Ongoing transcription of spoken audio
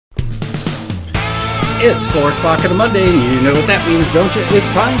It's 4 o'clock on a Monday, and you know what that means, don't you? It's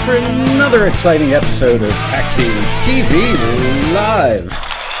time for another exciting episode of Taxi TV Live.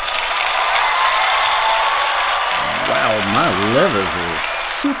 Wow, my levers are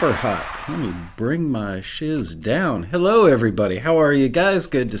super hot. Let me bring my shiz down. Hello, everybody. How are you guys?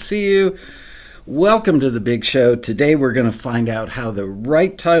 Good to see you. Welcome to the big show. Today we're going to find out how the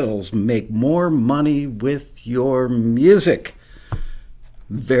right titles make more money with your music.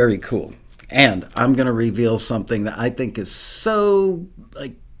 Very cool. And I'm going to reveal something that I think is so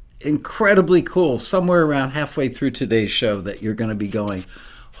incredibly cool somewhere around halfway through today's show that you're going to be going,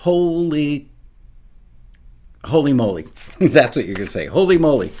 holy moly. That's what you're going to say. Holy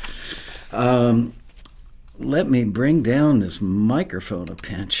moly. Let me bring down this microphone a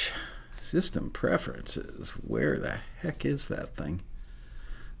pinch. System preferences. Where the heck is that thing?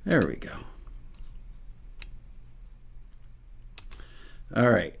 There we go. All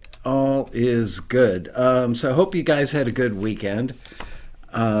right. All is good. So I hope you guys had a good weekend.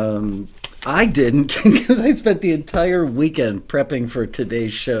 I didn't because I spent the entire weekend prepping for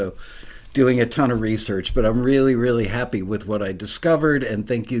today's show, doing a ton of research, but I'm really, really happy with what I discovered and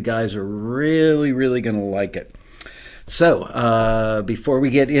think you guys are really, really going to like it. So before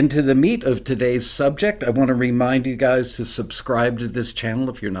we get into the meat of today's subject, I want to remind you guys to subscribe to this channel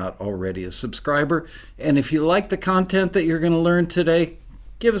if you're not already a subscriber. And if you like the content that you're going to learn today,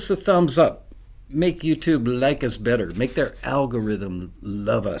 give us a thumbs up. Make YouTube like us better. Make their algorithm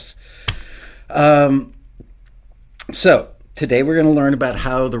love us. So today we're going to learn about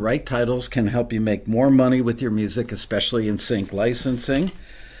how the right titles can help you make more money with your music, especially in sync licensing.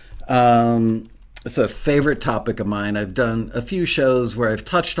 It's a favorite topic of mine. I've done a few shows where I've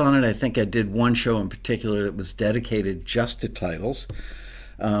touched on it. I think I did one show in particular that was dedicated just to titles.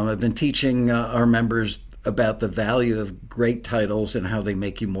 I've been teaching our members about the value of great titles and how they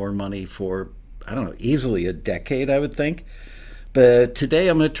make you more money for, easily a decade, I would think. But today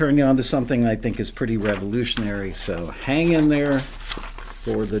I'm going to turn you on to something I think is pretty revolutionary. So hang in there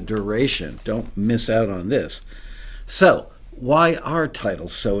for the duration. Don't miss out on this. So why are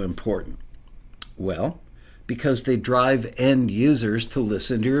titles so important? Well, because they drive end users to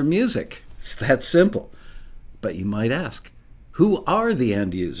listen to your music. It's that simple. But you might ask, who are the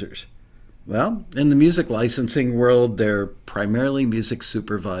end users? Well, in the music licensing world, they're primarily music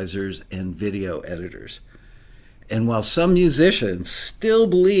supervisors and video editors. And while some musicians still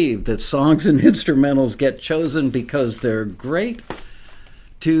believe that songs and instrumentals get chosen because they're great,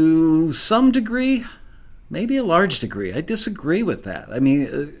 to some degree, maybe a large degree, I disagree with that. I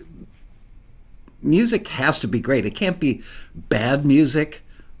mean, music has to be great. It can't be bad music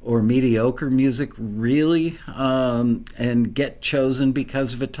or mediocre music, really, and get chosen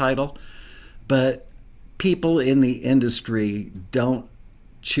because of a title. But people in the industry don't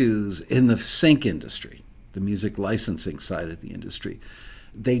choose, in the sync industry, the music licensing side of the industry,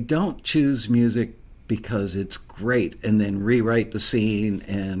 they don't choose music because it's great and then rewrite the scene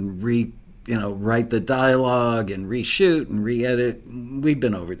and write the dialogue and reshoot and re-edit. We've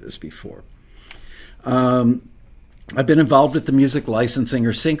been over this before. I've been involved with the music licensing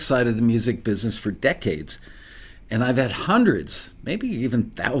or sync side of the music business for decades. And I've had hundreds, maybe even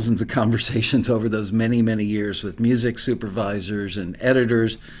thousands of conversations over those many, many years with music supervisors and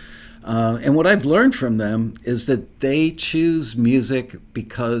editors. And what I've learned from them is that they choose music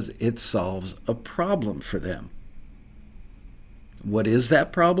because it solves a problem for them. What is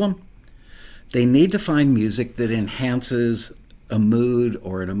that problem? They need to find music that enhances a mood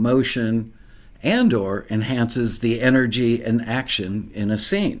or an emotion and or enhances the energy and action in a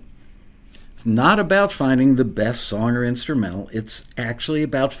scene. It's not about finding the best song or instrumental. It's actually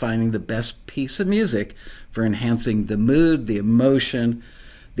about finding the best piece of music for enhancing the mood, the emotion,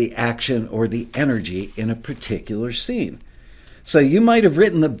 the action, or the energy in a particular scene. So you might have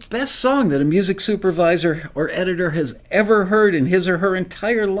written the best song that a music supervisor or editor has ever heard in his or her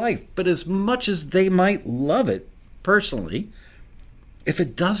entire life, but as much as they might love it personally, if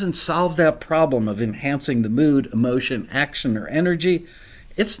it doesn't solve that problem of enhancing the mood, emotion, action, or energy,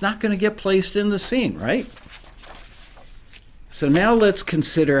 it's not going to get placed in the scene, right? So now let's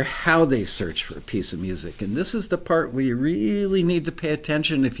consider how they search for a piece of music. And this is the part where you really need to pay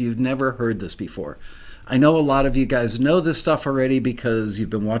attention if you've never heard this before. I know a lot of you guys know this stuff already because you've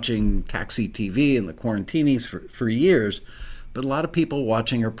been watching Taxi TV and the Quarantinis for years, but a lot of people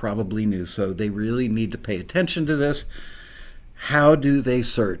watching are probably new, so they really need to pay attention to this. How do they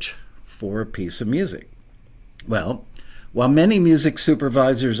search for a piece of music? Well, while many music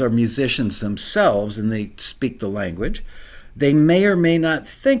supervisors are musicians themselves and they speak the language, they may or may not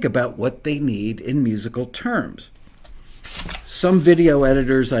think about what they need in musical terms. Some video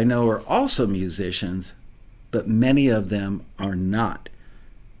editors I know are also musicians, but many of them are not.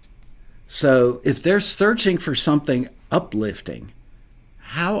 So if they're searching for something uplifting,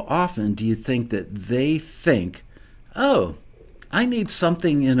 how often do you think that they think, oh, I need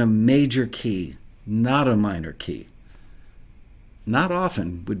something in a major key, not a minor key? Not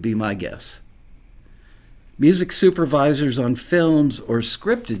often would be my guess. Music supervisors on films or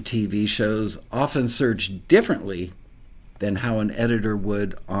scripted TV shows often search differently than how an editor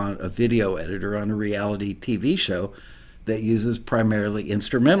would on a video editor on a reality TV show that uses primarily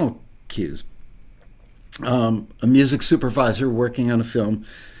instrumental cues. A music supervisor working on a film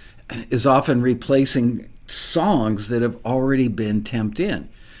is often replacing songs that have already been temped in.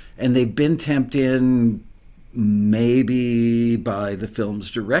 And they've been temped in maybe by the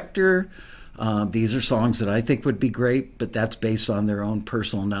film's director. These are songs that I think would be great, but that's based on their own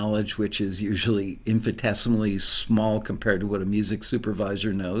personal knowledge, which is usually infinitesimally small compared to what a music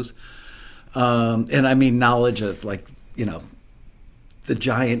supervisor knows. And I mean knowledge of, like, the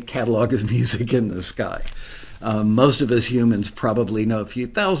giant catalog of music in the sky. Most of us humans probably know a few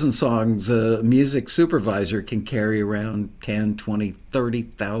thousand songs. A music supervisor can carry around 10, 20,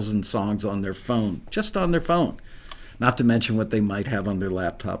 30,000 songs on their phone, just on their phone, not to mention what they might have on their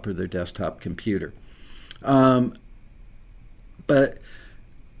laptop or their desktop computer. But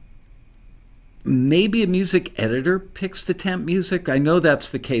maybe a music editor picks the temp music. I know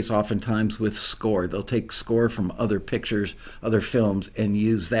that's the case oftentimes with score. They'll take score from other pictures, other films, and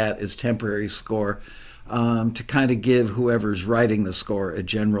use that as temporary score to kind of give whoever's writing the score a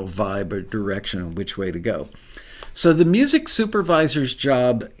general vibe or direction on which way to go. So the music supervisor's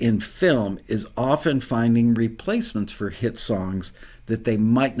job in film is often finding replacements for hit songs that they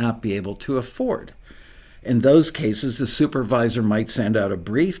might not be able to afford. In those cases, the supervisor might send out a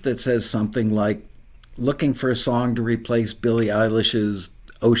brief that says something like, looking for a song to replace Billie Eilish's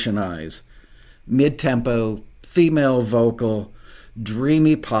Ocean Eyes. Mid-tempo, female vocal,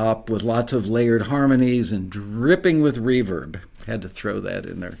 dreamy pop with lots of layered harmonies and dripping with reverb. Had to throw that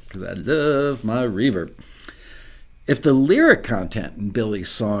in there because I love my reverb. If the lyric content in Billie's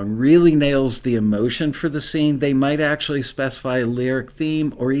song really nails the emotion for the scene, they might actually specify a lyric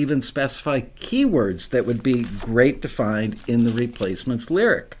theme or even specify keywords that would be great to find in the replacement's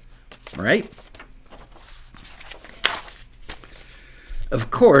lyric, right? Of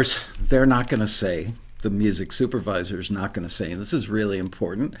course, they're not going to say, the music supervisor is not going to say, and this is really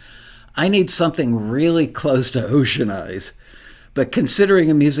important, I need something really close to Ocean Eyes. But considering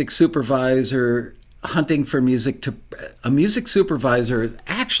a music supervisor hunting for music, a music supervisor is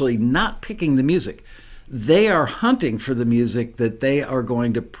actually not picking the music. They are hunting for the music that they are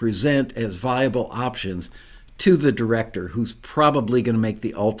going to present as viable options to the director, who's probably going to make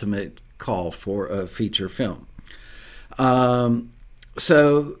the ultimate call for a feature film.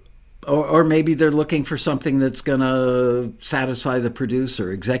 Or maybe they're looking for something that's going to satisfy the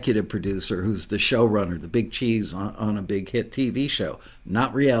producer, executive producer, who's the showrunner, the big cheese on a big hit TV show,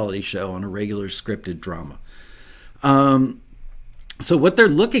 not reality show, on a regular scripted drama. So what they're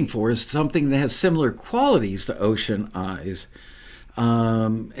looking for is something that has similar qualities to Ocean Eyes,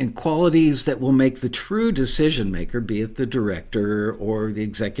 and qualities that will make the true decision maker, be it the director or the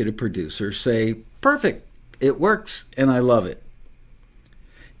executive producer, say, perfect, it works, and I love it.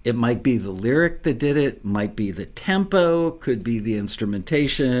 It might be the lyric that did it, might be the tempo, could be the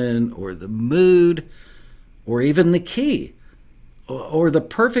instrumentation or the mood, or even the key, or the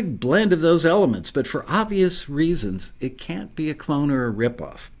perfect blend of those elements. But for obvious reasons, it can't be a clone or a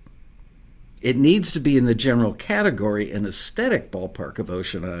ripoff. It needs to be in the general category and aesthetic ballpark of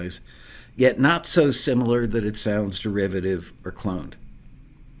Ocean Eyes, yet not so similar that it sounds derivative or cloned.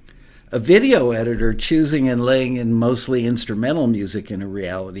 A video editor choosing and laying in mostly instrumental music in a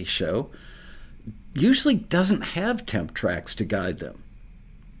reality show usually doesn't have temp tracks to guide them.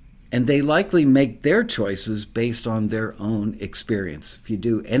 And they likely make their choices based on their own experience. If you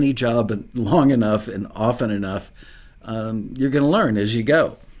do any job long enough and often enough, you're going to learn as you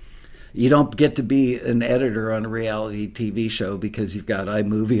go. You don't get to be an editor on a reality TV show because you've got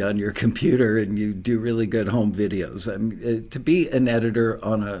iMovie on your computer and you do really good home videos. I mean, to be an editor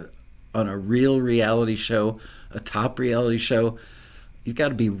on a real reality show, a top reality show, you've got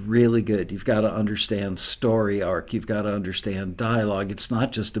to be really good. You've got to understand story arc. You've got to understand dialogue. It's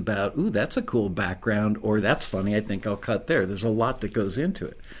not just about, ooh, that's a cool background, or that's funny, I think I'll cut there. There's a lot that goes into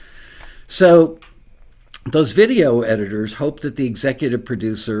it. So those video editors hope that the executive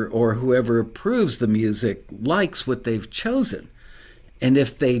producer or whoever approves the music likes what they've chosen. And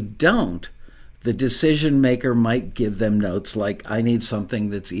if they don't, the decision maker might give them notes like, I need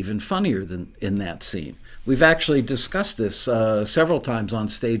something that's even funnier than in that scene. We've actually discussed this several times on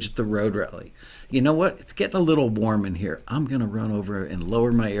stage at the Road Rally. You know what? It's getting a little warm in here. I'm going to run over and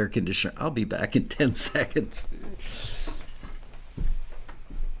lower my air conditioner. I'll be back in 10 seconds.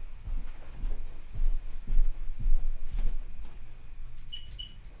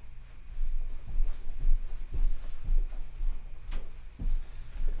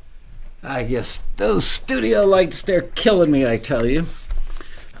 I guess those studio lights, they're killing me, I tell you.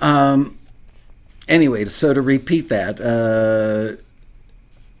 Anyway, so to repeat that, a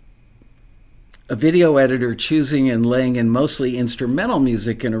video editor choosing and laying in mostly instrumental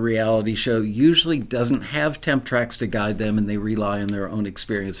music in a reality show usually doesn't have temp tracks to guide them, and they rely on their own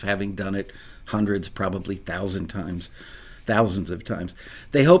experience, having done it hundreds, probably thousands of times.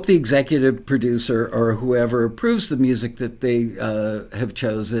 They hope the executive producer or whoever approves the music that they have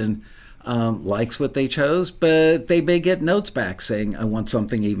chosen likes what they chose, but they may get notes back saying, I want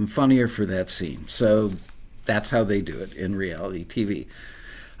something even funnier for that scene. So that's how they do it in reality TV.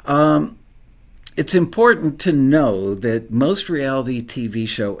 It's important to know that most reality TV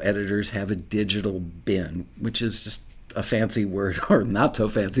show editors have a digital bin, which is just a fancy word, or not so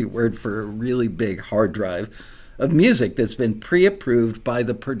fancy word, for a really big hard drive of music that's been pre-approved by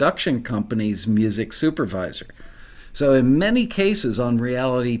the production company's music supervisor. So in many cases on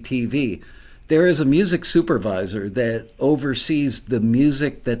reality TV, there is a music supervisor that oversees the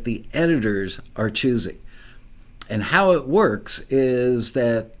music that the editors are choosing. And how it works is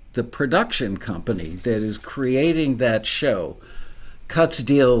that the production company that is creating that show cuts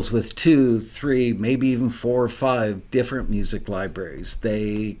deals with 2, 3, maybe even 4 or 5 different music libraries.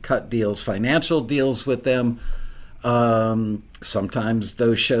 They cut deals, financial deals with them. Sometimes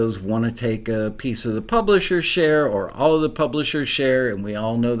those shows want to take a piece of the publisher's share or all of the publisher's share, and we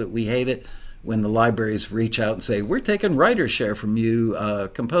all know that we hate it when the libraries reach out and say, we're taking writer's share from you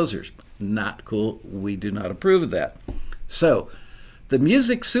composers. Not cool. We do not approve of that. So the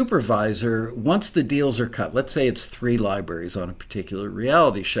music supervisor, once the deals are cut, let's say it's 3 libraries on a particular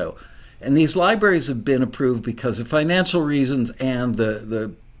reality show, and these libraries have been approved because of financial reasons and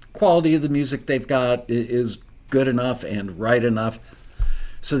the quality of the music they've got is good enough and right enough.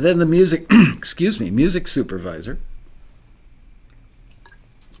 So then the music, music supervisor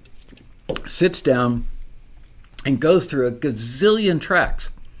sits down and goes through a gazillion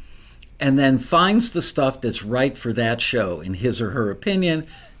tracks and then finds the stuff that's right for that show in his or her opinion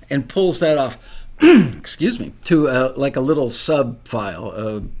and pulls that off, to like a little sub file,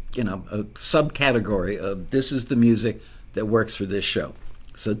 a subcategory of this is the music that works for this show.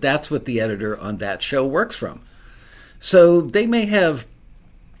 So that's what the editor on that show works from. So they may have,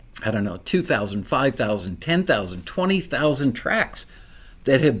 2,000, 5,000, 10,000, 20,000 tracks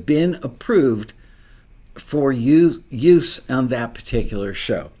that have been approved for use on that particular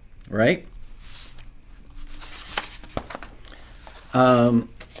show, right?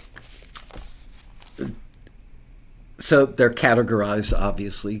 So they're categorized,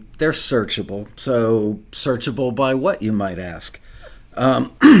 obviously. They're searchable. So searchable by what, you might ask?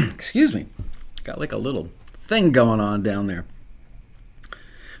 Got like a little thing going on down there.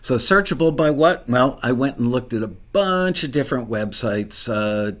 So searchable by what? Well, I went and looked at a bunch of different websites,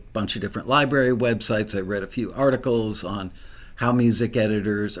 a bunch of different library websites. I read a few articles on how music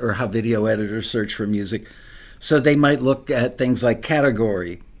editors or how video editors search for music. So they might look at things like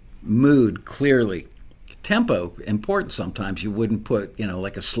category, mood, clearly, tempo, important sometimes. You wouldn't put,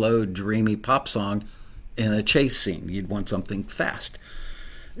 like a slow, dreamy pop song in a chase scene. You'd want something fast.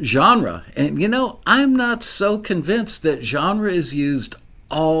 Genre. And, I'm not so convinced that genre is used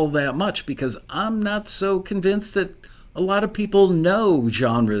all that much because I'm not so convinced that a lot of people know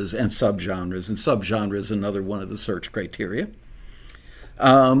genres and subgenres. And subgenre is another one of the search criteria.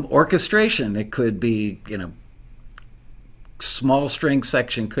 Orchestration. It could be, small string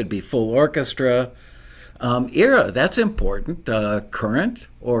section, could be full orchestra. Era, that's important. Current,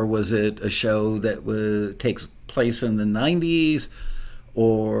 or was it a show that takes place in the 90s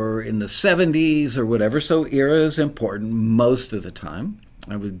or in the 70s or whatever? So era is important most of the time.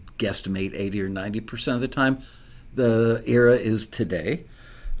 I would guesstimate 80 or 90% of the time the era is today.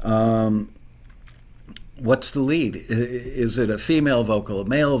 What's the lead? Is it a female vocal, a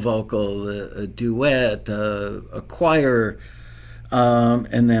male vocal, a duet, a choir?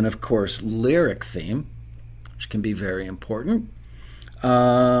 And then, of course, lyric theme, which can be very important.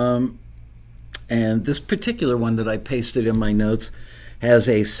 And this particular one that I pasted in my notes has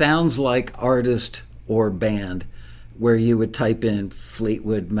a sounds like artist or band, where you would type in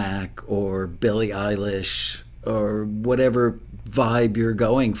Fleetwood Mac or Billie Eilish or whatever vibe you're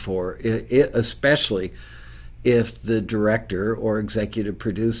going for. It especially if the director or executive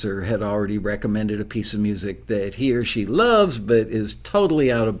producer had already recommended a piece of music that he or she loves but is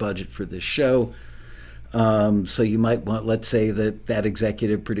totally out of budget for this show. So you might want, let's say that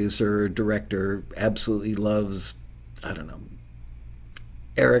executive producer or director absolutely loves, I don't know,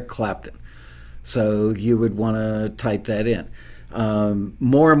 Eric Clapton. So you would want to type that in.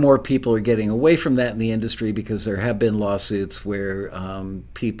 More and more people are getting away from that in the industry because there have been lawsuits where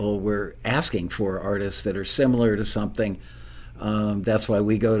people were asking for artists that are similar to something. That's why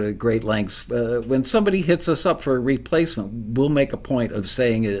we go to great lengths. When somebody hits us up for a replacement, we'll make a point of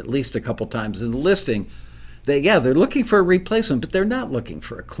saying it at least a couple times in the listing that, yeah, they're looking for a replacement, but they're not looking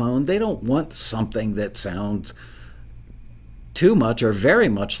for a clone. They don't want something that sounds too much or very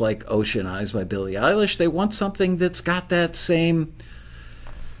much like Ocean Eyes by Billie Eilish. They want something that's got that same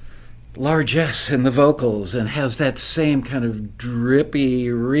largesse in the vocals and has that same kind of drippy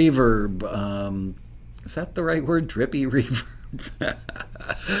reverb. Is that the right word? Drippy reverb?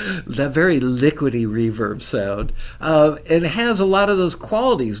 That very liquidy reverb sound. It has a lot of those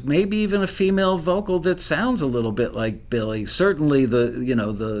qualities. Maybe even a female vocal that sounds a little bit like Billie. Certainly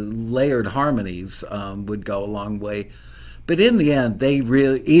the layered harmonies would go a long way. But in the end, they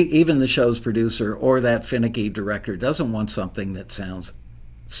really, even the show's producer or that finicky director doesn't want something that sounds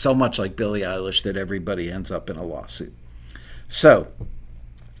so much like Billie Eilish that everybody ends up in a lawsuit. So,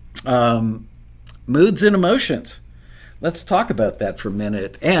 moods and emotions. Let's talk about that for a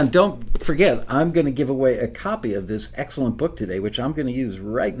minute. And don't forget, I'm going to give away a copy of this excellent book today, which I'm going to use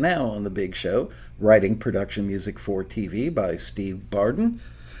right now on the big show, Writing Production Music for TV by Steve Barden,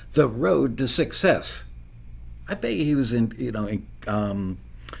 The Road to Success. I bet he was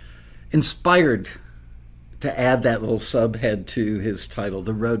inspired to add that little subhead to his title,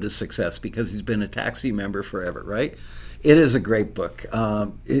 The Road to Success, because he's been a Taxi member forever, right? It is a great book.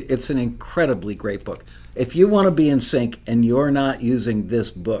 It's an incredibly great book. If you want to be in sync and you're not using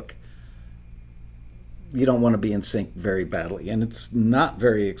this book, you don't want to be in sync very badly. And it's not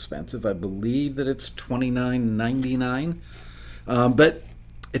very expensive. I believe that it's $29.99. But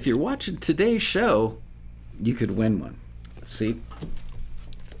if you're watching today's show, you could win one. See?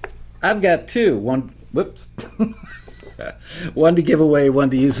 I've got two. One to give away, one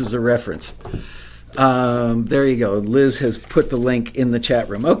to use as a reference. There you go. Liz has put the link in the chat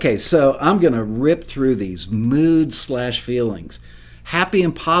room. Okay, so I'm going to rip through these mood/feelings. Happy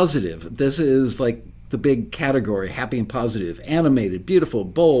and positive. This is like the big category, happy and positive. Animated, beautiful,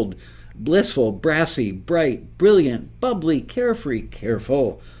 bold, blissful, brassy, bright, brilliant, bubbly, carefree,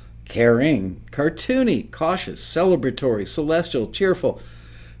 careful, caring, cartoony, cautious, celebratory, celestial, cheerful,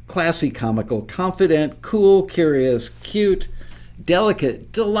 classy, comical, confident, cool, curious, cute,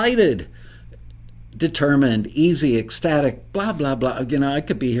 delicate, delighted, determined, easy, ecstatic, blah, blah, blah. I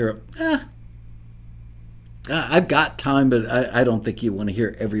could be here. I've got time, but I don't think you want to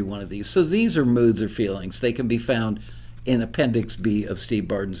hear every one of these. So these are moods or feelings. They can be found in Appendix B of Steve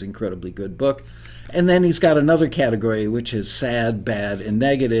Barden's incredibly good book. And then he's got another category, which is sad, bad, and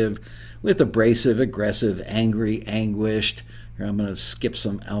negative, with abrasive, aggressive, angry, anguished. Here, I'm going to skip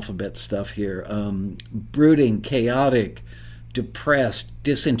some alphabet stuff here. Brooding, chaotic, depressed,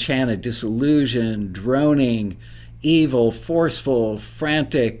 disenchanted, disillusioned, droning, evil, forceful,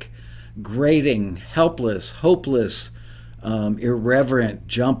 frantic, grating, helpless, hopeless, irreverent,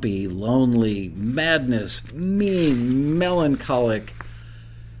 jumpy, lonely, madness, mean, melancholic.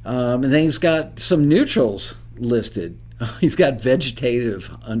 And then he's got some neutrals listed. He's got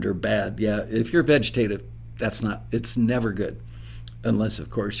vegetative under bad. Yeah, if you're vegetative, it's never good. Unless, of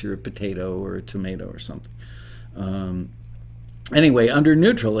course, you're a potato or a tomato or something. Anyway, under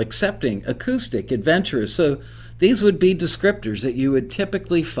neutral, accepting, acoustic, adventurous. So these would be descriptors that you would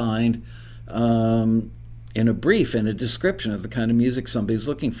typically find in a brief, in a description of the kind of music somebody's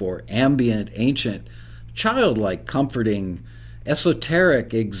looking for. Ambient, ancient, childlike, comforting,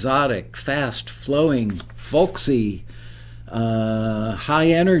 esoteric, exotic, fast, flowing, folksy, high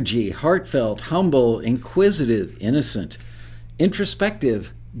energy, heartfelt, humble, inquisitive, innocent,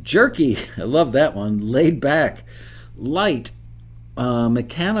 introspective, jerky, I love that one, laid back, light,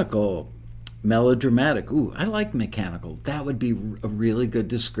 mechanical, melodramatic. Ooh, I like mechanical. That would be a really good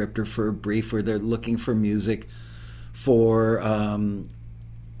descriptor for a brief where they're looking for music for,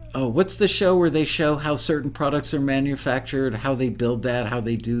 what's the show where they show how certain products are manufactured, how they build that, how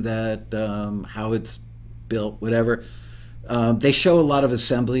they do that, how it's built, whatever. They show a lot of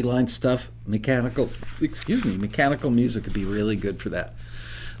assembly line stuff. Mechanical music would be really good for that.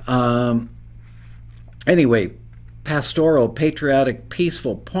 Anyway, pastoral, patriotic,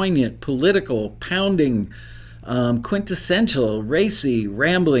 peaceful, poignant, political, pounding, quintessential, racy,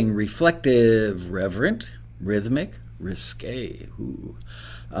 rambling, reflective, reverent, Rhythmic, risque. Ooh.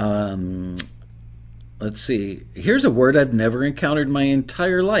 Um, let's see. Here's a word I've never encountered in my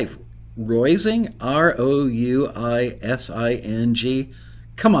entire life. Roising, Rouising.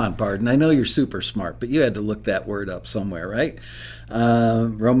 Come on, Barden. I know you're super smart, but you had to look that word up somewhere, right?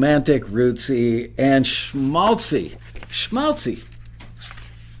 Romantic, rootsy, and schmaltzy. Schmaltzy.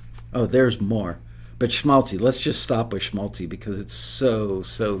 Oh, there's more. But schmaltzy. Let's just stop with schmaltzy because it's so,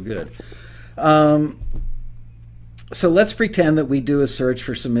 so good. So let's pretend that we do a search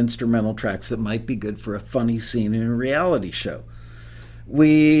for some instrumental tracks that might be good for a funny scene in a reality show.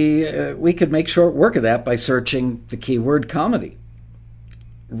 We could make short work of that by searching the keyword comedy,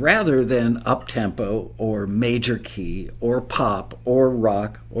 rather than up-tempo or major key or pop or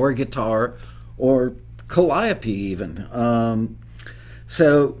rock or guitar or calliope even.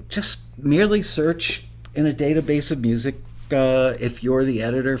 So just merely search in a database of music if you're the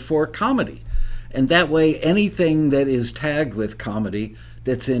editor for comedy. And that way anything that is tagged with comedy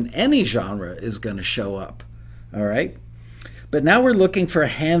that's in any genre is going to show up. All right? But now we're looking for a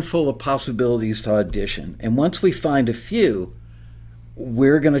handful of possibilities to audition. And once we find a few,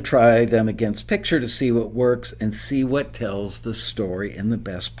 we're going to try them against picture to see what works and see what tells the story in the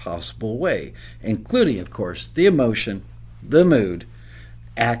best possible way, including, of course, the emotion, the mood,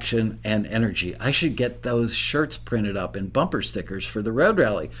 action, and energy. I should get those shirts printed up in bumper stickers for the Road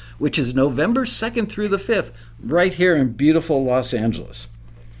Rally, which is November 2nd through the 5th, right here in beautiful Los Angeles.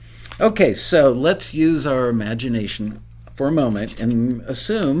 Okay, so let's use our imagination for a moment and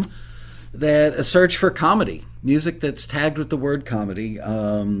assume that a search for comedy, music that's tagged with the word comedy,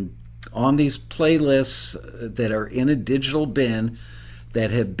 on these playlists that are in a digital bin that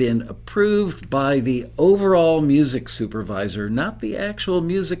have been approved by the overall music supervisor, not the actual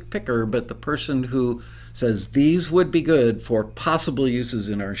music picker, but the person who says these would be good for possible uses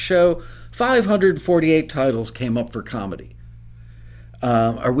in our show. 548 titles came up for comedy.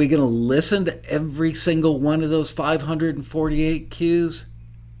 Are we going to listen to every single one of those 548 cues?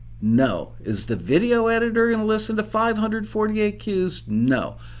 No. Is the video editor going to listen to 548 cues?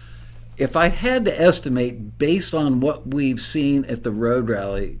 No. If I had to estimate based on what we've seen at the Road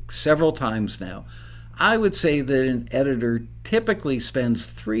Rally several times now, I would say that an editor typically spends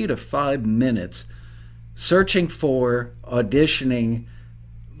 3 to 5 minutes searching for, auditioning,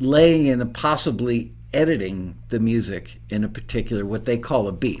 laying in, and possibly editing the music in a particular, what they call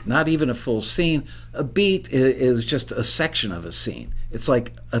a beat. Not even a full scene. A beat is just a section of a scene. It's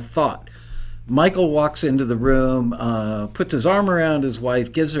like a thought. Michael walks into the room, puts his arm around his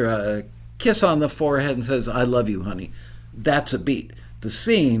wife, gives her a kiss on the forehead and says, "I love you, honey." That's a beat. The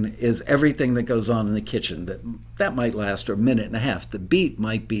scene is everything that goes on in the kitchen. That might last a minute and a half. The beat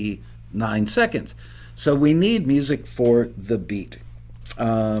might be 9 seconds. So we need music for the beat.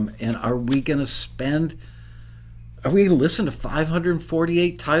 And are we going to listen to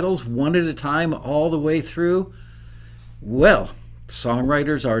 548 titles one at a time all the way through? Well,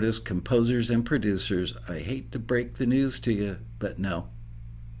 songwriters, artists, composers, and producers, I hate to break the news to you, but no,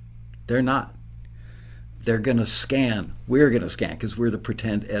 they're not. They're going to scan. We're going to scan, because we're the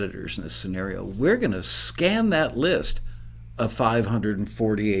pretend editors in this scenario. We're going to scan that list of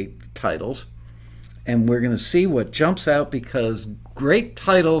 548 titles, and we're going to see what jumps out, because great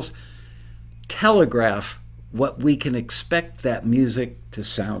titles telegraph what we can expect that music to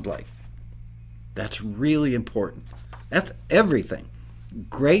sound like. That's really important. That's everything.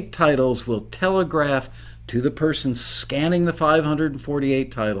 Great titles will telegraph to the person scanning the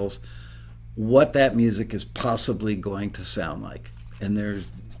 548 titles what that music is possibly going to sound like. And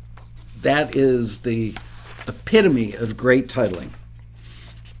that is the epitome of great titling.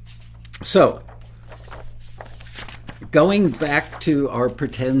 So, going back to our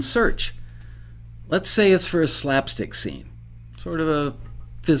pretend search, let's say it's for a slapstick scene, sort of a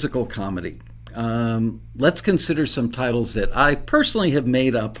physical comedy. Let's consider some titles that I personally have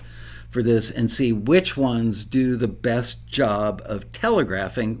made up for this and see which ones do the best job of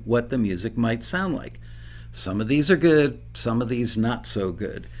telegraphing what the music might sound like. Some of these are good, some of these not so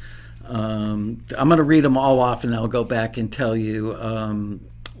good. I'm going to read them all off, and I'll go back and tell you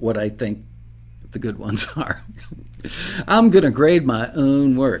what I think the good ones are. I'm going to grade my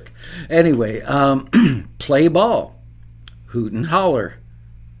own work. Anyway, Play Ball, Hoot and Holler,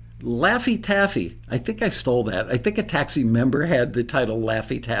 Laffy Taffy. I think I stole that. I think a Taxi member had the title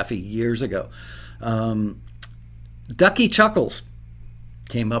Laffy Taffy years ago. Ducky Chuckles.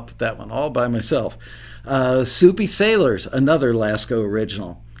 Came up with that one all by myself. Soupy Sailors, another Lasco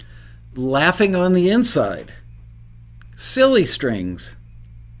original. Laughing on the Inside. Silly Strings.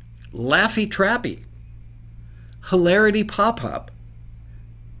 Laffy Trappy. Hilarity Pop Hop.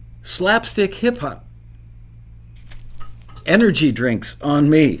 Slapstick Hip Hop. Energy drinks on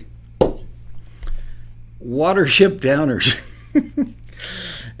me. Watership downers.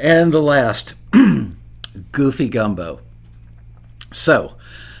 And the last, Goofy Gumbo. So,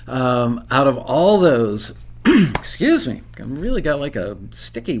 out of all those, excuse me, I really got like a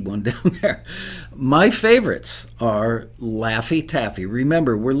sticky one down there. My favorites are Laffy Taffy.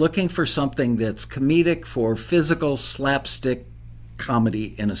 Remember, we're looking for something that's comedic for physical slapstick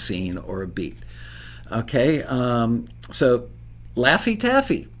comedy in a scene or a beat. Okay, so Laffy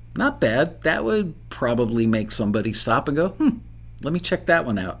Taffy, not bad. That would probably make somebody stop and go, let me check that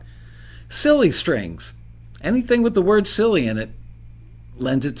one out. Silly Strings. Anything with the word silly in it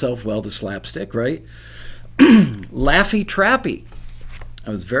lends itself well to slapstick, right? Laffy Trappy.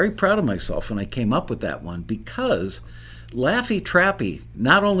 I was very proud of myself when I came up with that one because Laffy Trappy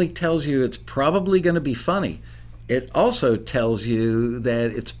not only tells you it's probably going to be funny, it also tells you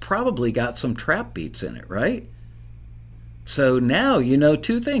that it's probably got some trap beats in it, right? So now you know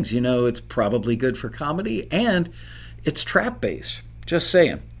two things. You know it's probably good for comedy and it's trap based. Just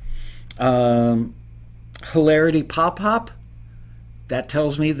saying. Hilarity Pop Hop. That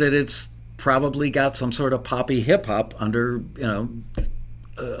tells me that it's probably got some sort of poppy hip hop under,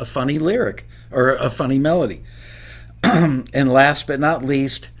 a funny lyric or a funny melody. And last but not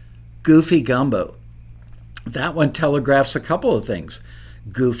least, Goofy Gumbo. That one telegraphs a couple of things.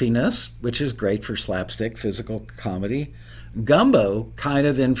 Goofiness, which is great for slapstick, physical comedy. Gumbo kind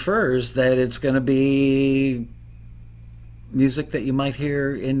of infers that it's going to be music that you might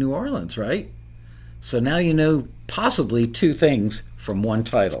hear in New Orleans, right? So now you know possibly two things from one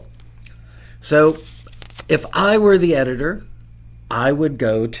title. So if I were the editor, I would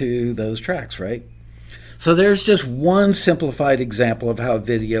go to those tracks, right? So there's just one simplified example of how a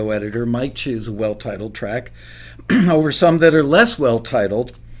video editor might choose a well-titled track over some that are less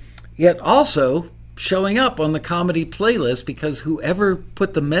well-titled, yet also showing up on the comedy playlist because whoever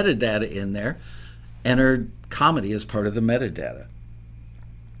put the metadata in there entered comedy as part of the metadata.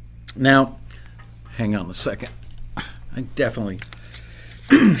 Now, hang on a second. I definitely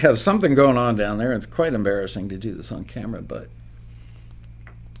have something going on down there. It's quite embarrassing to do this on camera, but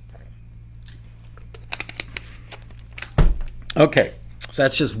okay, so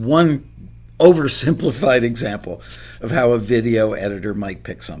that's just one oversimplified example of how a video editor might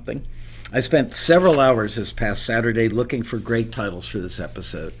pick something. I spent several hours this past Saturday looking for great titles for this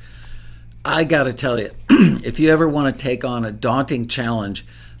episode. I gotta tell you, if you ever want to take on a daunting challenge,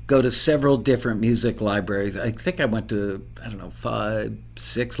 go to several different music libraries. I think I went to, 5,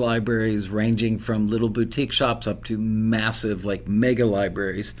 6 libraries ranging from little boutique shops up to massive, like mega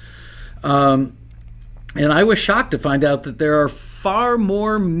libraries. And I was shocked to find out that there are far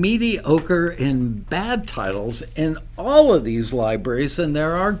more mediocre and bad titles in all of these libraries than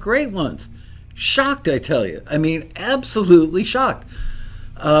there are great ones. Shocked, I tell you. I mean, absolutely shocked.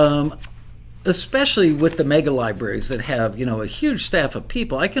 Especially with the mega libraries that have, a huge staff of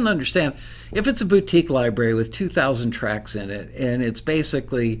people. I can understand if it's a boutique library with 2,000 tracks in it and it's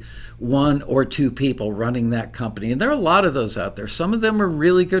basically 1 or 2 people running that company. And there are a lot of those out there. Some of them are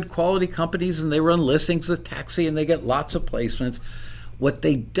really good quality companies and they run listings with Taxi and they get lots of placements. What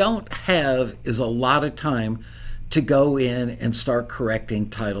they don't have is a lot of time to go in and start correcting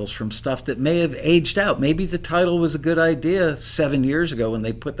titles from stuff that may have aged out. Maybe the title was a good idea 7 years ago when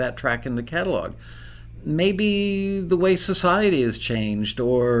they put that track in the catalog. Maybe the way society has changed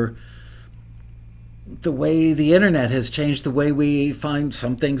or the way the internet has changed the way we find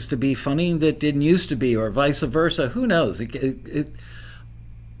some things to be funny that didn't used to be, or vice versa. Who knows?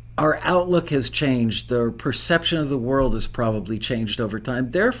 Our outlook has changed. The perception of the world has probably changed over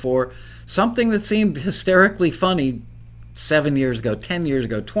time. Therefore, something that seemed hysterically funny 7 years ago, 10 years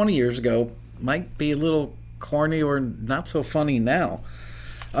ago, 20 years ago might be a little corny or not so funny now.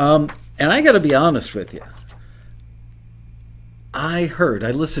 And I got to be honest with you. I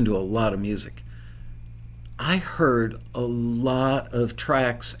listened to a lot of music. I heard a lot of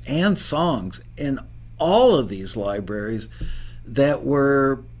tracks and songs in all of these libraries that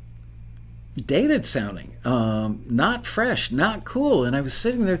were dated sounding, not fresh, not cool. And I was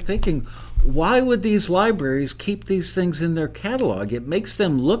sitting there thinking, why would these libraries keep these things in their catalog? It makes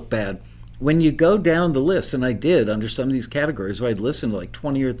them look bad when you go down the list. And I did under some of these categories where I'd listened to like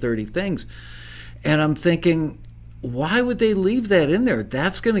 20 or 30 things. And I'm thinking, why would they leave that in there?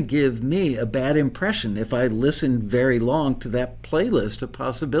 That's going to give me a bad impression if I listen very long to that playlist of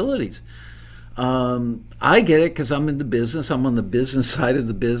possibilities. I get it because I'm in the business. I'm on the business side of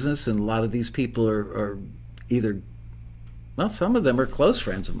the business, and a lot of these people are either, well, some of them are close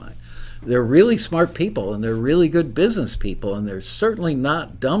friends of mine. They're really smart people, and they're really good business people, and they're certainly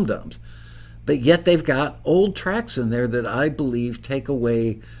not dum-dums. but yet they've got old tracks in there that I believe take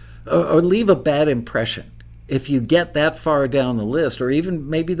away or leave a bad impression. If you get that far down the list, or even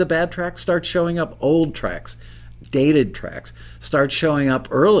maybe the bad tracks start showing up, old tracks, dated tracks, start showing up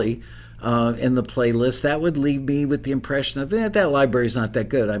early in the playlist, that would leave me with the impression of, that library's not that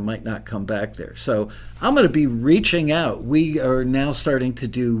good. I might not come back there. So I'm going to be reaching out. We are now starting to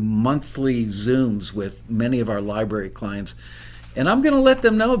do monthly Zooms with many of our library clients, and I'm going to let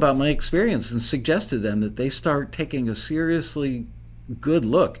them know about my experience and suggest to them that they start taking a seriously good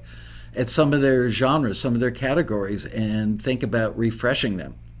look at some of their genres, some of their categories, and think about refreshing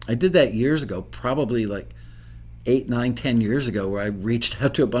them. I did that years ago, probably like 8, 9, 10 years ago, where I reached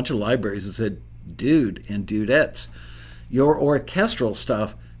out to a bunch of libraries and said, dude and dudettes, your orchestral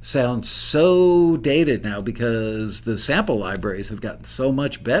stuff sounds so dated now because the sample libraries have gotten so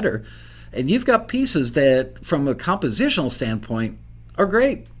much better, and you've got pieces that from a compositional standpoint are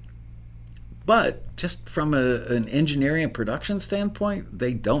great, but just from an engineering and production standpoint,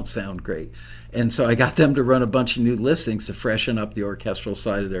 they don't sound great. And so I got them to run a bunch of new listings to freshen up the orchestral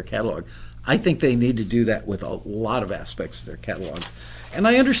side of their catalog. I think they need to do that with a lot of aspects of their catalogs. And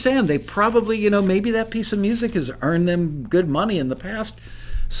I understand they probably, maybe that piece of music has earned them good money in the past,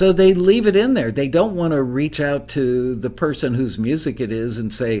 so they leave it in there. They don't want to reach out to the person whose music it is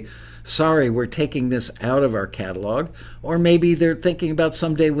and say, sorry, we're taking this out of our catalog. Or maybe they're thinking about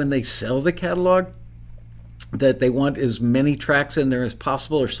someday when they sell the catalog that they want as many tracks in there as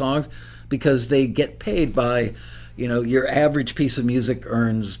possible, or songs, because they get paid by, your average piece of music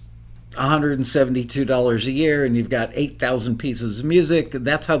earns $172 a year, and you've got 8,000 pieces of music.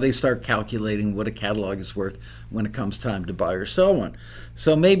 That's how they start calculating what a catalog is worth when it comes time to buy or sell one.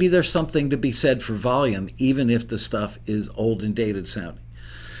 So maybe there's something to be said for volume, even if the stuff is old and dated sounding.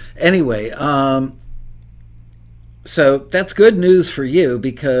 Anyway, so that's good news for you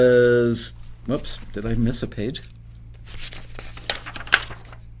because, whoops, did I miss a page?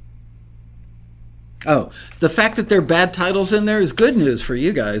 Oh, the fact that there are bad titles in there is good news for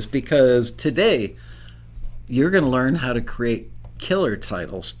you guys, because today you're going to learn how to create killer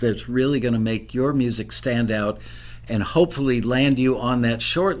titles that's really going to make your music stand out and hopefully land you on that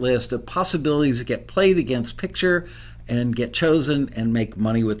short list of possibilities to get played against picture and get chosen and make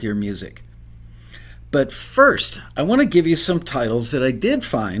money with your music. But first, I want to give you some titles that I did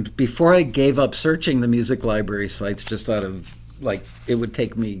find before I gave up searching the music library sites, just out of, it would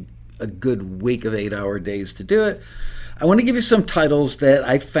take me a good week of 8-hour days to do it. I want to give you some titles that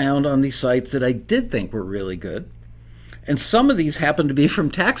I found on these sites that I did think were really good. And some of these happen to be from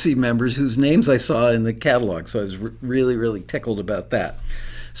Taxi members whose names I saw in the catalog. So I was really, really tickled about that.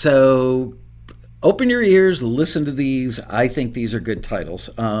 So open your ears, listen to these. I think these are good titles.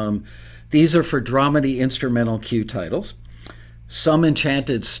 These are for dramedy instrumental cue titles. Some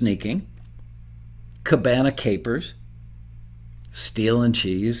Enchanted Sneaking, Cabana Capers, Steel and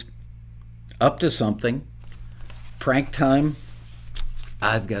Cheese, Up to Something, Prank Time,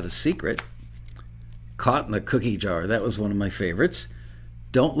 I've Got a Secret, Caught in a Cookie Jar, that was one of my favorites,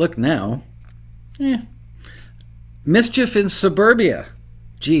 Don't Look Now, Mischief in Suburbia.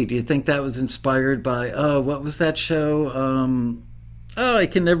 Gee, do you think that was inspired by, what was that show? I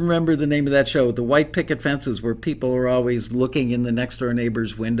can never remember the name of that show, the white picket fences where people are always looking in the next door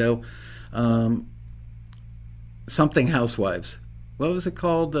neighbor's window. Something Housewives. What was it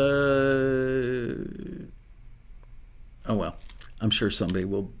called? Oh, well, I'm sure somebody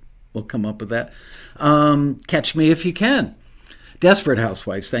will come up with that. Catch Me If You Can. Desperate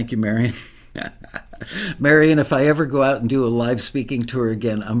Housewives. Thank you, Marion. Marion, if I ever go out and do a live speaking tour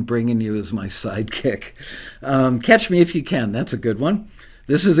again, I'm bringing you as my sidekick. Catch Me If You Can. That's a good one.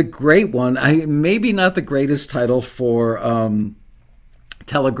 This is a great one. Maybe not the greatest title for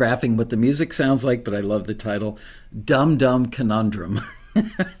telegraphing what the music sounds like, but I love the title. Dum Dum Conundrum.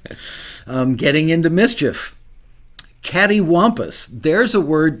 Getting into Mischief. Cattywampus. There's a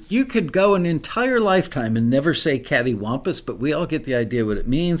word you could go an entire lifetime and never say cattywampus, but we all get the idea what it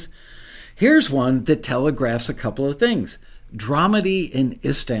means. Here's one that telegraphs a couple of things. Dramedy in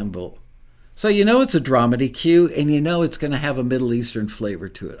Istanbul. So you know it's a dramedy cue, and you know it's going to have a Middle Eastern flavor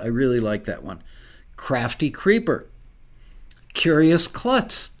to it. I really like that one. Crafty Creeper. Curious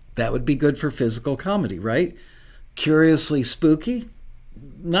Klutz. That would be good for physical comedy, right? Curiously Spooky.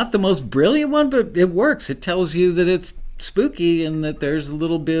 Not the most brilliant one, but it works. It tells you that it's spooky and that there's a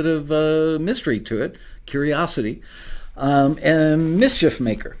little bit of mystery to it, curiosity. And Mischief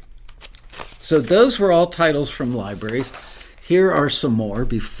Maker. So those were all titles from libraries. Here are some more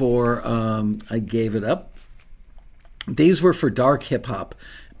before I gave it up. These were for dark hip hop.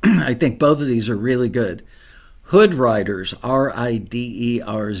 I think both of these are really good. Hood Riders,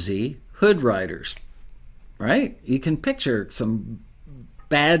 Riderz, Hood Riders, right? You can picture some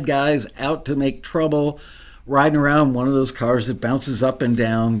bad guys out to make trouble, riding around one of those cars that bounces up and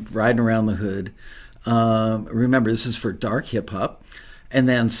down, riding around the hood. Remember, this is for dark hip hop. And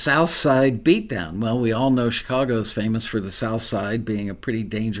then South Side Beatdown. Well, we all know Chicago is famous for the South Side being a pretty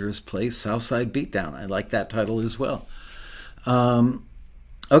dangerous place. South Side Beatdown. I like that title as well.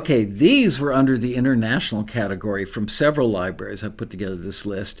 Okay, these were under the international category from several libraries. I put together this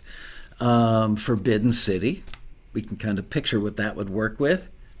list. Forbidden City. We can kind of picture what that would work with.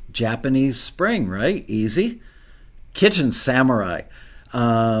 Japanese Spring, right? Easy. Kitchen Samurai.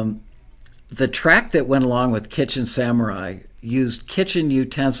 The track that went along with Kitchen Samurai used kitchen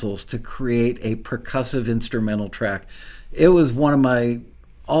utensils to create a percussive instrumental track. It was one of my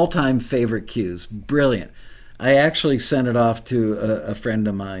all-time favorite cues. Brilliant. I actually sent it off to a friend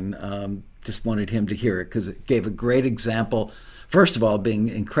of mine. Just wanted him to hear it because it gave a great example. First of all, being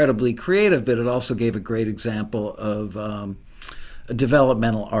incredibly creative, but it also gave a great example of a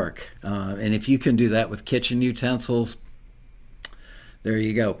developmental arc. And if you can do that with kitchen utensils, there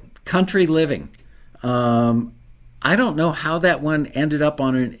you go. Country Living. I don't know how that one ended up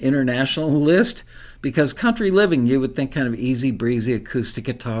on an international list, because Country Living, you would think kind of easy breezy acoustic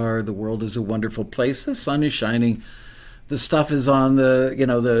guitar, the world is a wonderful place, the sun is shining, the stuff is on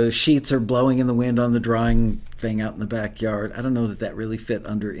the sheets are blowing in the wind on the drawing thing out in the backyard. I don't know that really fit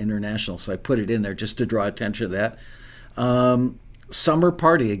under international, so I put it in there just to draw attention to that. Summer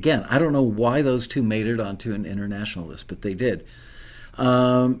Party, again, I don't know why those two made it onto an international list, but they did.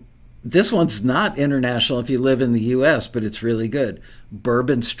 This one's not international if you live in the U.S., but it's really good.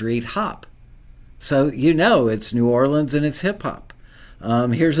 Bourbon Street Hop. So it's New Orleans and it's hip-hop.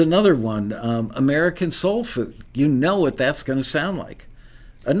 Here's another one, American Soul Food. You know what that's going to sound like.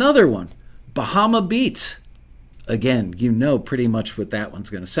 Another one, Bahama Beats. Again, you know pretty much what that one's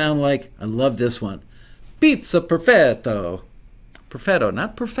going to sound like. I love this one. Pizza Perfetto. Perfetto,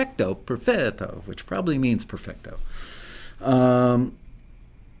 not perfecto, perfetto, which probably means perfecto.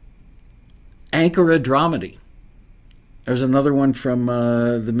 Ankara Dramedy. There's another one from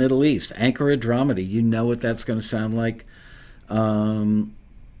the Middle East. Ankara Dramedy. You know what that's going to sound like. All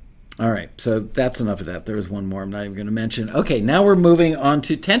right, so that's enough of that. There was one more I'm not even going to mention. Okay, now we're moving on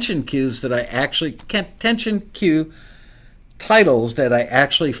to tension cues that tension cue titles that I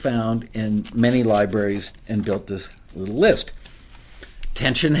actually found in many libraries and built this little list.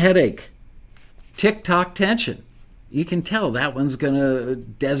 Tension Headache. Tick-tock tension. You can tell that one's going to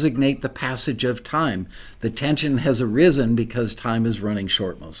designate the passage of time. The tension has arisen because time is running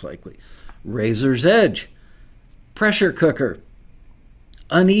short, most likely. Razor's Edge. Pressure Cooker.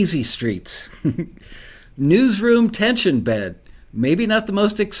 Uneasy Streets. Newsroom Tension Bed. Maybe not the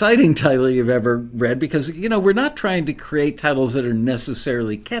most exciting title you've ever read because, we're not trying to create titles that are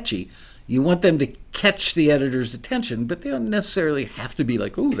necessarily catchy. You want them to catch the editor's attention, but they don't necessarily have to be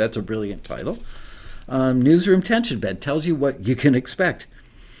like, ooh, that's a brilliant title. Newsroom Tension Bed tells you what you can expect.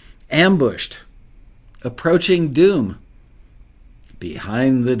 Ambushed. Approaching Doom.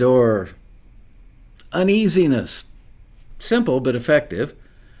 Behind the Door. Uneasiness. Simple but effective.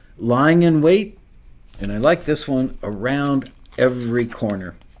 Lying in Wait. And I like this one, Around Every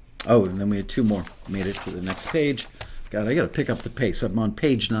Corner. Oh, and then we had two more. Made it to the next page. God, I got to pick up the pace. I'm on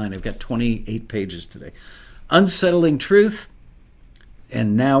page 9. I've got 28 pages today. Unsettling Truth.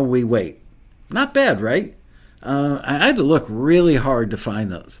 And Now We Wait. Not bad, right? I had to look really hard to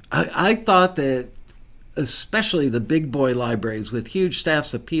find those. I thought that especially the big boy libraries with huge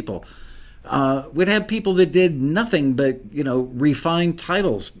staffs of people would have people that did nothing but, refine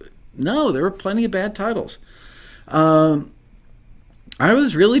titles. No, there were plenty of bad titles. I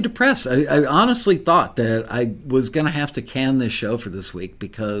was really depressed. I honestly thought that I was going to have to can this show for this week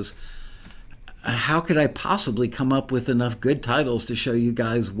because how could I possibly come up with enough good titles to show you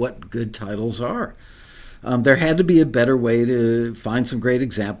guys what good titles are? There had to be a better way to find some great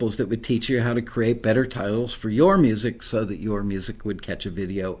examples that would teach you how to create better titles for your music so that your music would catch a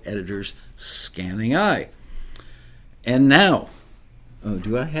video editor's scanning eye. And now, oh,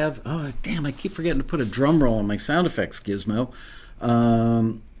 damn, I keep forgetting to put a drum roll on my sound effects gizmo.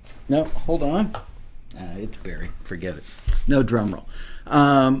 No, hold on. It's Barry. Forget it. No drum roll.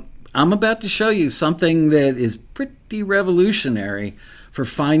 I'm about to show you something that is pretty revolutionary for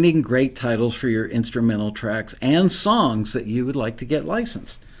finding great titles for your instrumental tracks and songs that you would like to get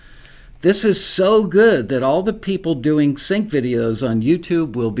licensed. This is so good that all the people doing sync videos on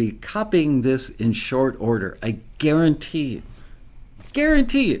YouTube will be copying this in short order. I guarantee you.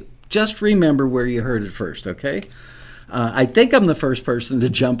 Guarantee you. Just remember where you heard it first, okay? I think I'm the first person to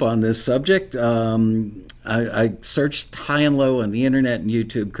jump on this subject. I searched high and low on the internet and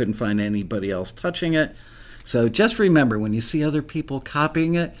YouTube, couldn't find anybody else touching it. So just remember, when you see other people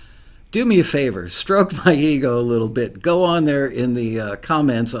copying it, do me a favor, stroke my ego a little bit. Go on there in the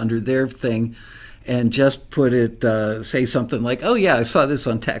comments under their thing and just put it, say something like, oh yeah, I saw this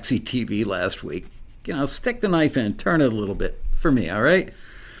on Taxi TV last week. Stick the knife in, turn it a little bit for me, all right?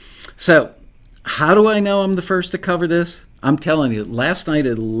 So how do I know I'm the first to cover this? I'm telling you, last night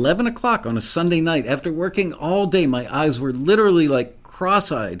at 11 o'clock on a Sunday night, after working all day, my eyes were literally like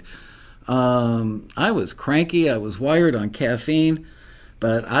cross-eyed. I was cranky. I was wired on caffeine.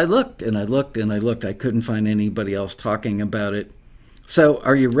 But I looked and I looked and I looked. I couldn't find anybody else talking about it. So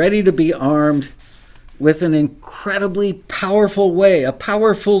are you ready to be armed with an incredibly powerful way, a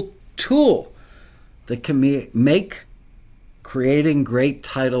powerful tool that can make creating great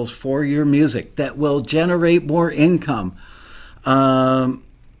titles for your music that will generate more income? Who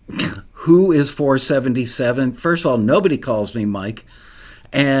is 477? First of all, nobody calls me Mike.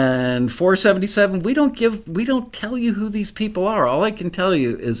 And 477, we don't tell you who these people are. All I can tell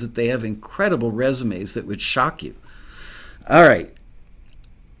you is that they have incredible resumes that would shock you. All right.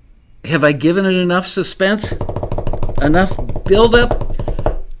 Have I given it enough suspense? Enough build-up?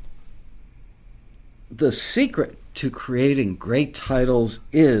 The secret to creating great titles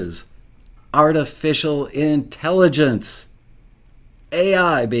is artificial intelligence.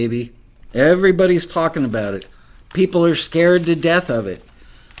 AI, baby. Everybody's talking about it. People are scared to death of it.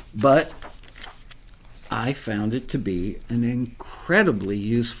 But I found it to be an incredibly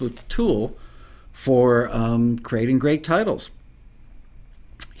useful tool for creating great titles.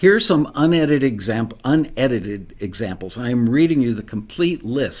 Here's some unedited examples. I am reading you the complete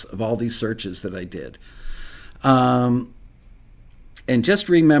list of all these searches that I did. And just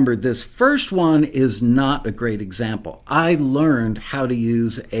remember, this first one is not a great example. I learned how to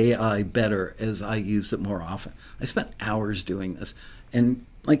use AI better as I used it more often. I spent hours doing this. And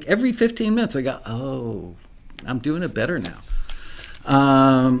like every 15 minutes, I go, oh, I'm doing it better now.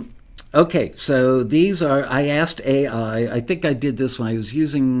 Okay, so these are, I asked AI. I think I did this one. I was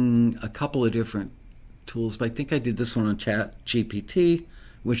using a couple of different tools, but I think I did this one on ChatGPT,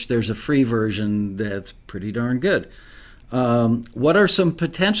 which there's a free version that's pretty darn good. What are some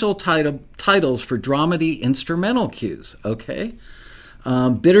potential titles for dramedy instrumental cues? Okay.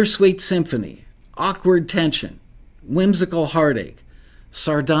 Bittersweet Symphony, Awkward Tension, Whimsical Heartache,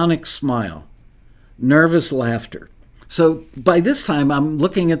 Sardonic Smile, Nervous Laughter. So by this time, I'm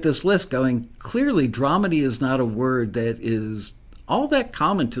looking at this list going, clearly dramedy is not a word that is all that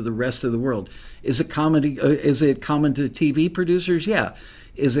common to the rest of the world. Is it common to TV producers? Yeah.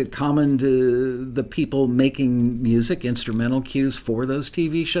 Is it common to the people making music, instrumental cues for those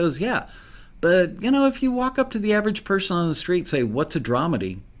TV shows? Yeah. But, if you walk up to the average person on the street and say, what's a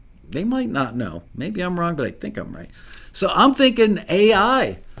dramedy? They might not know. Maybe I'm wrong, but I think I'm right. So I'm thinking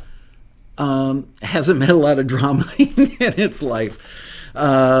AI hasn't met a lot of dramedy in its life.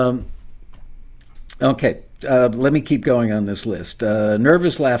 Okay, let me keep going on this list.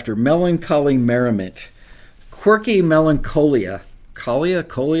 Nervous Laughter, Melancholy Merriment, Quirky Melancholia,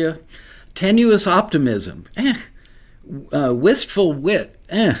 Colia, Tenuous Optimism, Wistful Wit,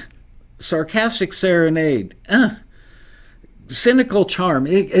 Sarcastic Serenade, Cynical Charm.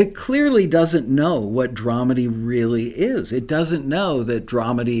 It clearly doesn't know what dramedy really is. It doesn't know that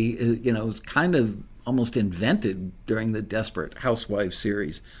dramedy is kind of almost invented during the Desperate Housewives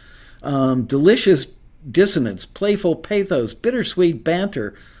series. Delicious Dissonance, Playful Pathos, Bittersweet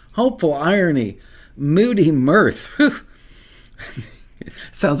Banter, Hopeful Irony, Moody Mirth.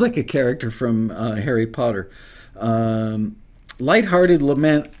 Sounds like a character from Harry Potter. Lighthearted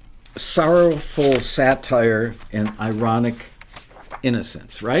Lament, Sorrowful Satire, and Ironic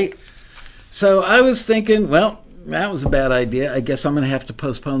Innocence, right? So I was thinking, well, that was a bad idea. I guess I'm going to have to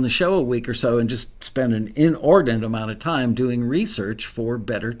postpone the show a week or so and just spend an inordinate amount of time doing research for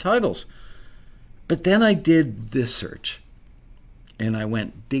better titles. But then I did this search, and I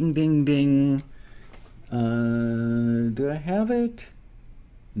went ding, ding, ding. Do I have it?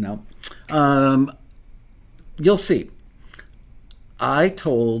 No. You'll see. I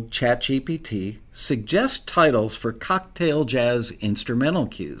told ChatGPT, suggest titles for cocktail jazz instrumental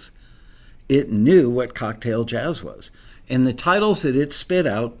cues. It knew what cocktail jazz was. And the titles that it spit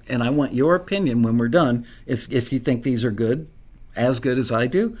out, and I want your opinion when we're done, if you think these are good, as good as I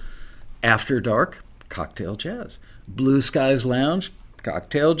do. After Dark, cocktail jazz. Blue Skies Lounge,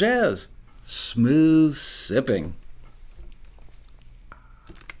 cocktail jazz. Smooth Sipping.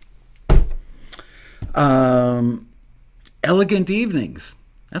 Elegant Evenings.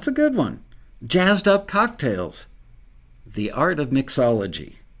 That's a good one. Jazzed Up Cocktails. The Art of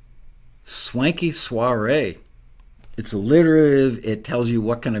Mixology. Swanky soiree. It's alliterative. It tells you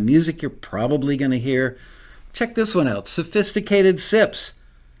what kind of music you're probably going to hear. Check this one out. Sophisticated sips.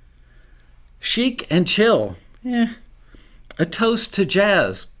 Chic and chill. A toast to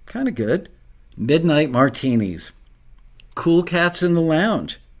jazz. Kind of good. Midnight martinis. Cool cats in the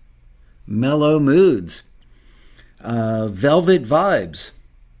lounge. Mellow moods. Velvet vibes.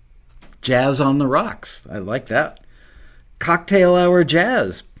 Jazz on the rocks. I like that. Cocktail hour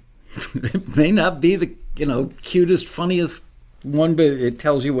jazz. It may not be the cutest, funniest one, but it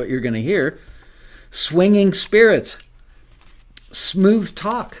tells you what you're going to hear. Swinging spirits. Smooth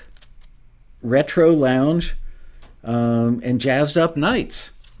talk. Retro lounge. And jazzed up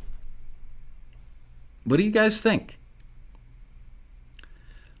nights. What do you guys think?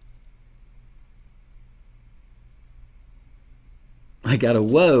 I got a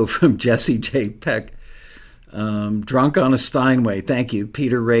whoa from Jesse J. Peck. Drunk on a Steinway. Thank you,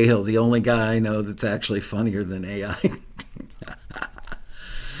 Peter Rahill, the only guy I know that's actually funnier than AI.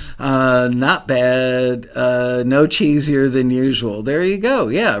 Not bad. No cheesier than usual. There you go.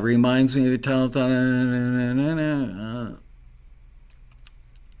 Yeah, reminds me of a tunnel.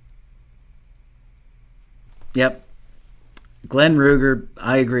 Yep. Glenn Ruger,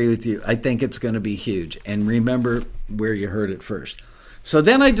 I agree with you. I think it's going to be huge. And remember where you heard it first. So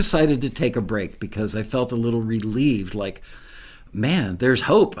then I decided to take a break because I felt a little relieved, like, man, there's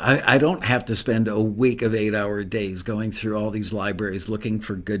hope. I don't have to spend a week of 8-hour days going through all these libraries looking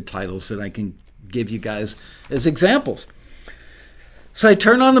for good titles that I can give you guys as examples. So I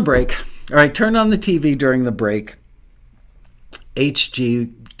turned on the TV during the break.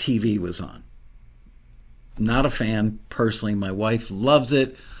 HGTV was on. Not a fan, personally. My wife loves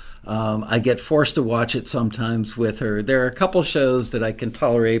it. I get forced to watch it sometimes with her. There are a couple shows that I can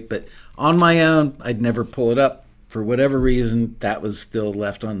tolerate, but on my own, I'd never pull it up. For whatever reason, that was still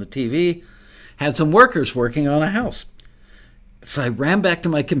left on the TV. Had some workers working on a house. So I ran back to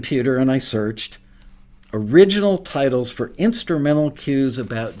my computer and I searched original titles for instrumental cues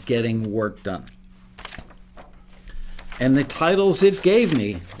about getting work done. And the titles it gave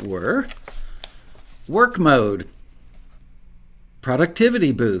me were Work Mode,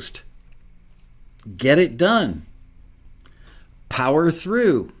 Productivity Boost, Get It Done, Power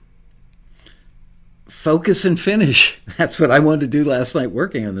Through, Focus and Finish. That's what I wanted to do last night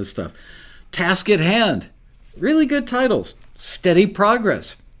working on this stuff. Task at Hand. Really good titles. Steady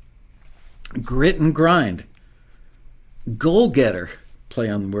Progress. Grit and Grind. Goal Getter. Play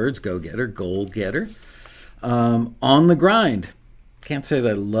on words. Go Getter. Goal Getter. On the Grind. Can't say that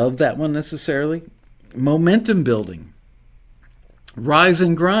I love that one necessarily. Momentum Building. Rise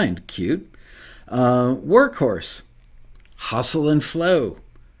and Grind. Cute. Workhorse. Hustle and Flow.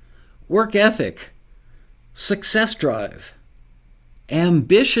 Work Ethic. Success Drive.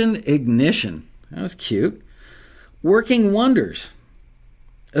 Ambition Ignition. That was cute. Working Wonders.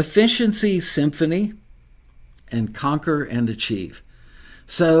 Efficiency Symphony. And Conquer and Achieve.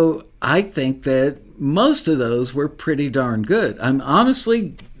 So I think that most of those were pretty darn good.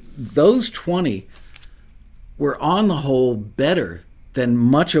 Honestly, those 20 were on the whole better than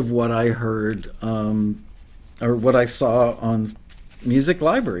much of what I heard or what I saw on music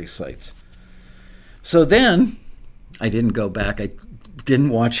library sites. So then I didn't go back. I didn't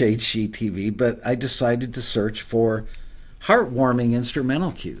watch HGTV, but I decided to search for heartwarming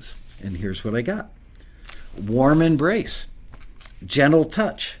instrumental cues. And here's what I got. Warm Embrace, Gentle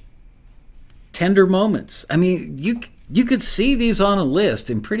Touch, Tender Moments. I mean, you could see these on a list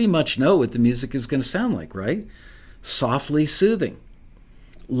and pretty much know what the music is going to sound like, right? Softly Soothing,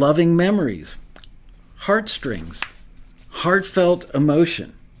 Loving Memories, Heartstrings, Heartfelt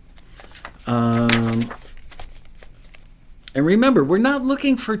Emotion. And remember, we're not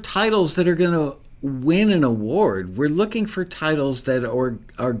looking for titles that are going to win an award. We're looking for titles that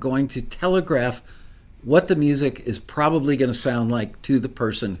are going to telegraph what the music is probably going to sound like to the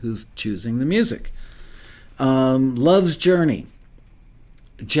person who's choosing the music. Love's Journey,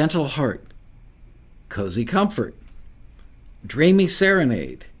 Gentle Heart, Cozy Comfort, Dreamy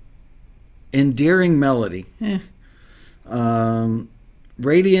Serenade, Endearing Melody,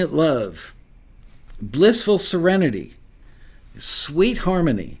 Radiant Love, Blissful Serenity, Sweet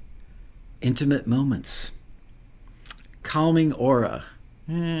Harmony, Intimate Moments, Calming Aura,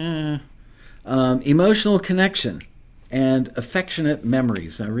 Emotional Connection, and Affectionate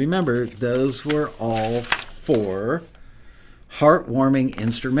Memories. Now remember, those were all 4 heartwarming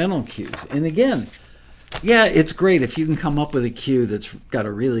instrumental cues. And again, yeah, it's great if you can come up with a cue that's got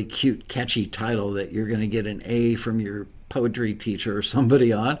a really cute, catchy title that you're going to get an A from your poetry teacher or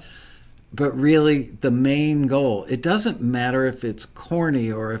somebody on. But really, the main goal, it doesn't matter if it's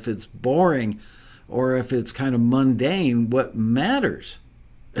corny or if it's boring or if it's kind of mundane. What matters,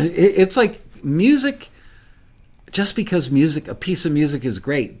 it's like music, just because a piece of music is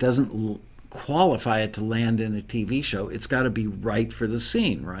great doesn't qualify it to land in a TV show. It's got to be right for the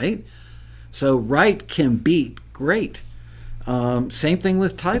scene, right? So right can beat great. Same thing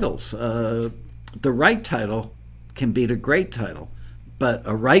with titles. The right title can beat a great title, but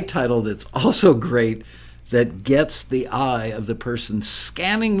a right title that's also great, that gets the eye of the person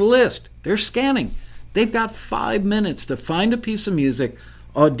scanning the list. They're scanning. They've got 5 minutes to find a piece of music,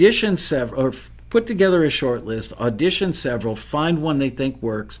 audition several, or put together a short list, audition several, find one they think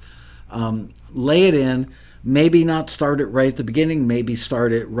works, lay it in, maybe not start it right at the beginning, maybe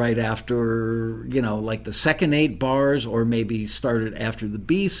start it right after, like the second 8 bars, or maybe start it after the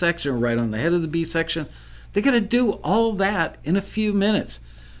B section, or right on the head of the B section. They're going to do all that in a few minutes.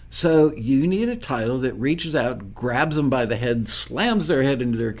 So you need a title that reaches out, grabs them by the head, slams their head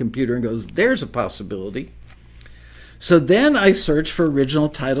into their computer and goes, there's a possibility. So then I search for original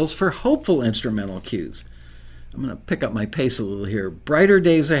titles for hopeful instrumental cues. I'm going to pick up my pace a little here. Brighter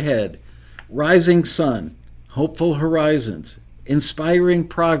Days Ahead, Rising Sun, Hopeful Horizons, Inspiring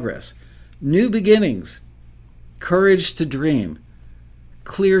Progress, New Beginnings, Courage to Dream,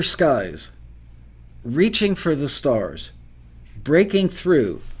 Clear Skies, Reaching for the Stars, Breaking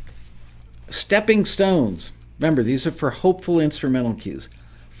Through, Stepping Stones. Remember, these are for hopeful instrumental cues.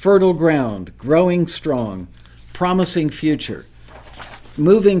 Fertile Ground, Growing Strong, Promising Future,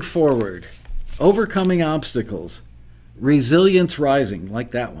 Moving Forward, Overcoming Obstacles, Resilience Rising,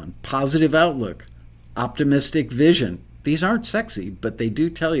 like that one, Positive Outlook, Optimistic Vision. These aren't sexy, but they do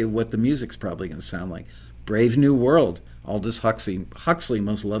tell you what the music's probably going to sound like. Brave New World, Aldous Huxley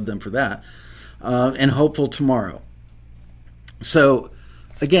must love them for that. And Hopeful Tomorrow. So,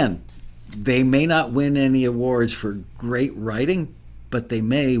 again, they may not win any awards for great writing, but they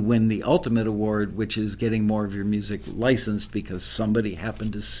may win the ultimate award, which is getting more of your music licensed because somebody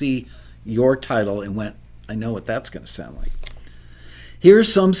happened to see your title and went, I know what that's going to sound like.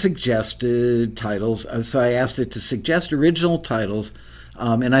 Here's some suggested titles. So I asked it to suggest original titles,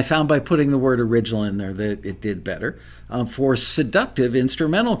 and I found by putting the word original in there that it did better, for seductive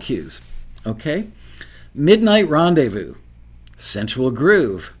instrumental cues. Okay? Midnight Rendezvous, Sensual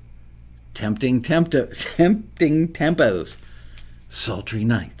Groove, Tempting Tempos, Sultry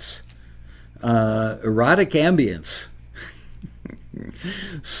Nights, Erotic Ambience,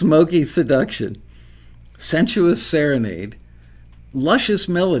 Smoky Seduction, Sensuous Serenade, Luscious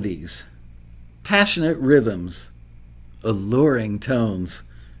Melodies, Passionate Rhythms, Alluring Tones,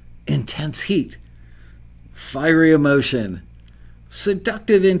 Intense Heat, Fiery Emotion,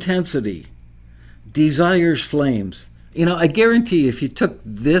 Seductive Intensity, Desire's Flames. I guarantee if you took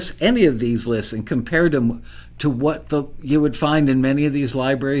any of these lists and compared them to what you would find in many of these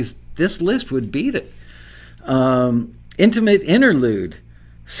libraries, this list would beat it. Intimate Interlude,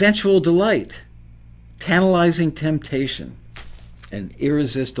 Sensual Delight, Tantalizing Temptation, and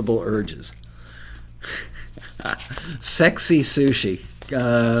Irresistible Urges. Sexy Sushi.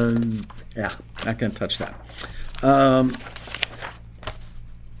 Yeah, not going to touch that.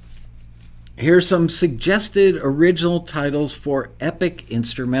 Here's some suggested original titles for epic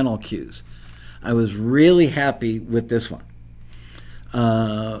instrumental cues. I was really happy with this one.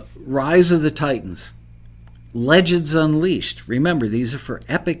 Rise of the Titans, Legends Unleashed. Remember, these are for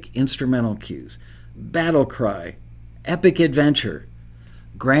epic instrumental cues. Battle Cry, Epic Adventure,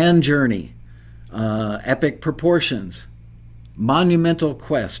 Grand Journey, Epic Proportions, Monumental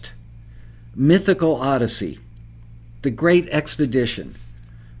Quest, Mythical Odyssey, The Great Expedition,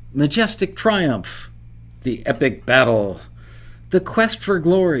 Majestic Triumph, The Epic Battle, The Quest for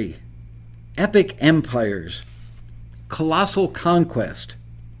Glory, Epic Empires, Colossal Conquest,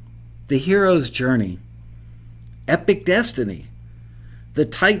 The Hero's Journey, Epic Destiny, The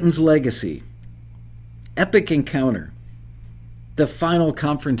Titan's Legacy, Epic Encounter, The Final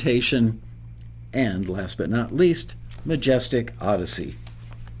Confrontation, and last but not least, Majestic Odyssey.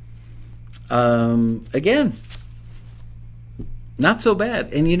 Again, not so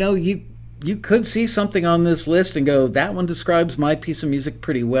bad. And you could see something on this list and go, that one describes my piece of music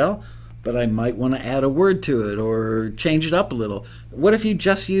pretty well, but I might want to add a word to it or change it up a little. What if you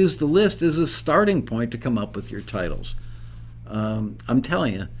just use the list as a starting point to come up with your titles? I'm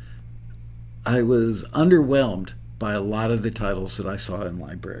telling you, I was underwhelmed by a lot of the titles that I saw in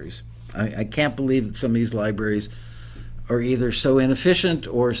libraries. I can't believe that some of these libraries are either so inefficient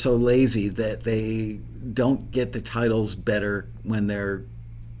or so lazy that they don't get the titles better when they're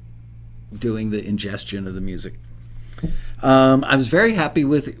doing the ingestion of the music. I was very happy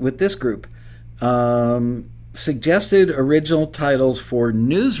with this group. Suggested original titles for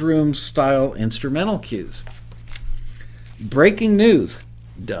newsroom-style instrumental cues. Breaking news,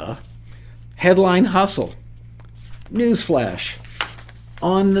 duh. Headline hustle. Newsflash.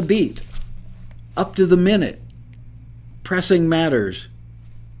 On the beat. Up to the minute. Pressing matters.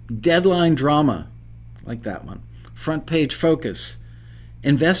 Deadline drama. Like that one. Front page focus.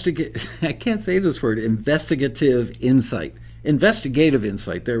 I can't say this word. Investigative insight. Investigative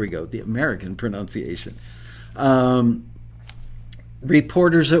insight. There we go. The American pronunciation.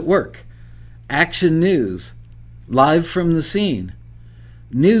 Reporters at work. Action news. Live from the scene.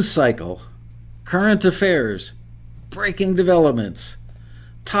 News cycle. Current affairs. Breaking developments.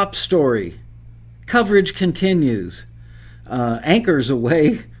 Top story. Coverage continues. Anchors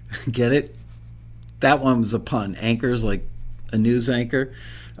away. Get it? That one was a pun. Anchors, like a news anchor.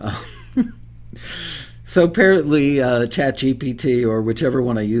 So apparently ChatGPT, or whichever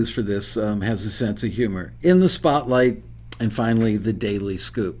one I use for this, has a sense of humor. In the spotlight, and finally the Daily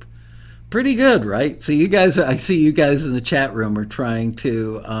Scoop. Pretty good, right? So you guys, I see you guys in the chat room are trying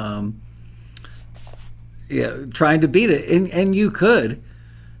to beat it, and you could,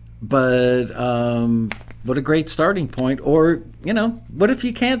 but what a great starting point. Or, what if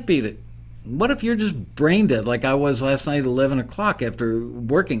you can't beat it? What if you're just brain dead like I was last night at 11 o'clock after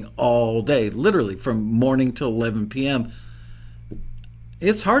working all day, literally from morning till 11 p.m.?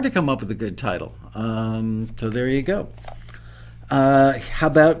 It's hard to come up with a good title. So there you go. How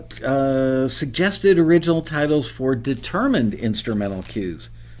about suggested original titles for determined instrumental cues?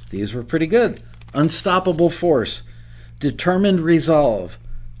 These were pretty good. Unstoppable force, determined resolve,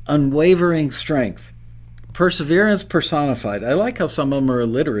 unwavering strength, perseverance personified. I like how some of them are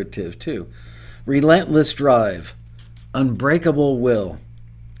alliterative too. Relentless drive, unbreakable will,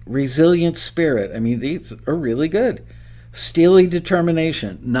 resilient spirit. I mean, these are really good. Steely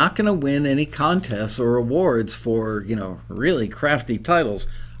determination. Not going to win any contests or awards for, really crafty titles.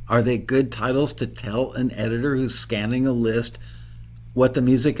 Are they good titles to tell an editor who's scanning a list what the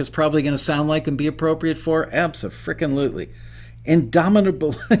music is probably going to sound like and be appropriate for? Abso-frickin-lutely.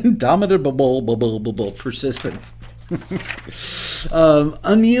 Indomitable persistence.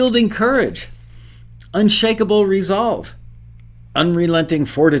 Unyielding courage. Unshakable resolve. Unrelenting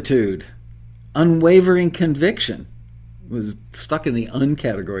fortitude. Unwavering conviction. Was stuck in the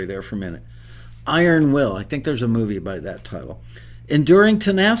category there for a minute. Iron will. I think there's a movie by that title. Enduring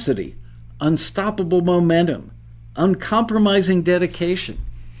tenacity. Unstoppable momentum. Uncompromising dedication.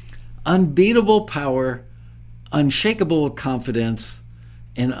 Unbeatable power. Unshakable confidence,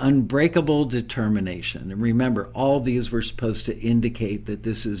 and unbreakable determination. And remember, all these were supposed to indicate that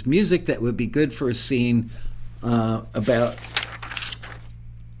this is music that would be good for a scene about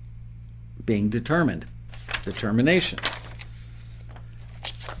being determined. Determination.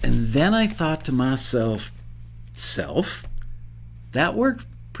 And then I thought to myself, that worked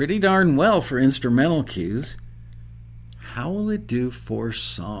pretty darn well for instrumental cues. How will it do for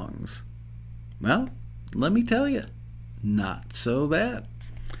songs? Well, let me tell you, not so bad.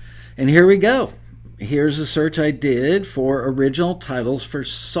 And here we go. Here's a search I did for original titles for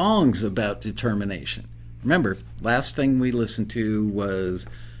songs about determination. Remember, last thing we listened to was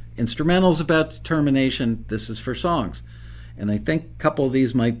instrumentals about determination. This is for songs. And I think a couple of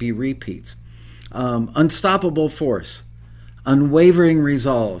these might be repeats. Unstoppable force, unwavering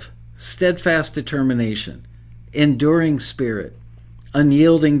resolve, steadfast determination, enduring spirit,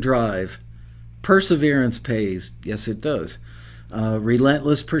 unyielding drive, perseverance pays, yes it does,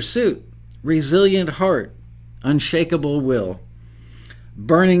 relentless pursuit, resilient heart, unshakable will,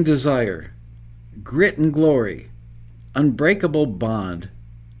 burning desire, grit and glory, unbreakable bond.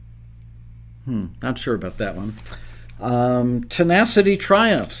 Not sure about that one. Tenacity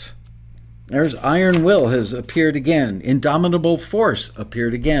triumphs. There's iron will has appeared again. Indomitable force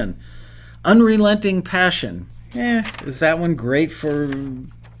appeared again. Unrelenting passion. Is that one great for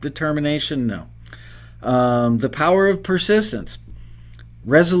determination? No. The power of persistence,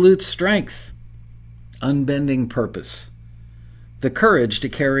 resolute strength, unbending purpose, the courage to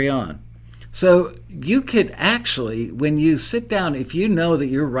carry on. So you could actually, when you sit down, if you know that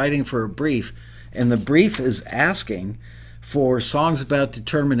you're writing for a brief and the brief is asking for songs about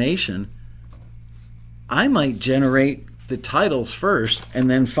determination, I might generate the titles first and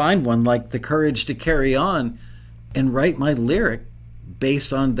then find one like The Courage to Carry On and write my lyric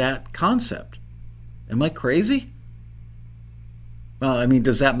based on that concept. Am I crazy? Well, I mean,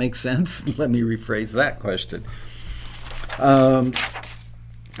 does that make sense? Let me rephrase that question. All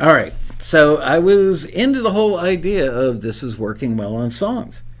right. So I was into the whole idea of this is working well on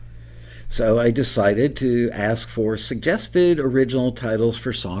songs. So I decided to ask for suggested original titles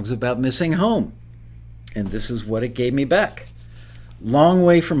for songs about missing home. And this is what it gave me back. Long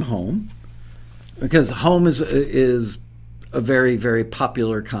Way from Home, because home is a very, very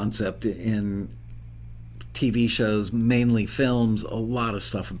popular concept in TV shows, mainly films, a lot of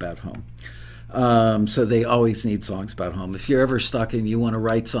stuff about home. So they always need songs about home. If you're ever stuck and you want to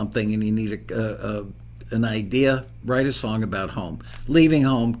write something and you need an idea, write a song about home. Leaving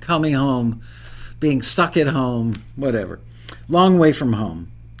home, coming home, being stuck at home, whatever. Long Way from Home.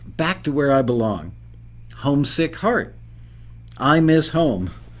 Back to Where I Belong. Homesick Heart. I Miss Home.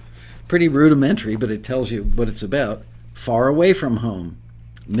 Pretty rudimentary, but it tells you what it's about. Far Away from Home.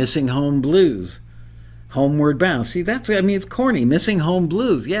 Missing Home Blues. Homeward Bound. See, it's corny. Missing Home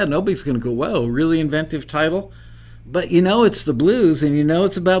Blues. Yeah, nobody's going to go, wow, really inventive title. But you know it's the blues, and you know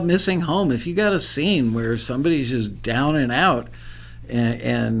it's about missing home. If you got a scene where somebody's just down and out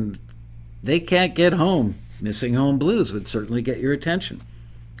and they can't get home, Missing Home Blues would certainly get your attention.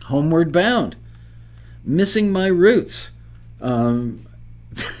 Homeward Bound. Missing My Roots.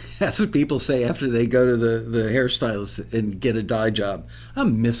 That's what people say after they go to the hairstylist and get a dye job.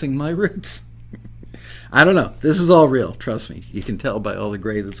 I'm missing my roots. I don't know. This is all real. Trust me. You can tell by all the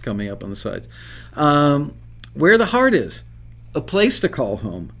gray that's coming up on the sides. Where the Heart Is. A Place to Call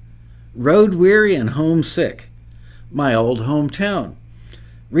Home. Road Weary and Homesick. My Old Hometown.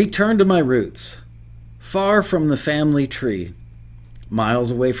 Return to My Roots. Far from the Family Tree.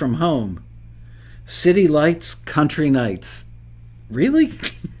 Miles Away from Home. City Lights, Country Nights. Really?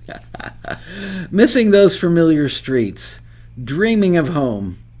 Missing Those Familiar Streets. Dreaming of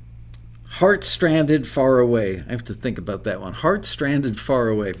Home. Heart Stranded Far Away. I have to think about that one. Heart Stranded Far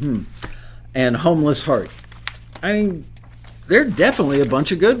Away. And Homeless Heart. I mean, there are definitely a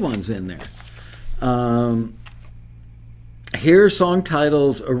bunch of good ones in there. Here are song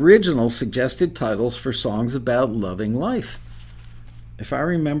titles, original suggested titles for songs about loving life. If I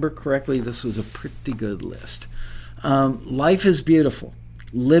remember correctly, this was a pretty good list. Life is Beautiful.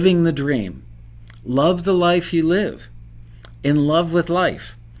 Living the Dream. Love the Life You Live. In Love with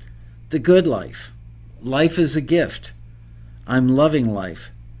Life. The Good Life. Life is a Gift. I'm Loving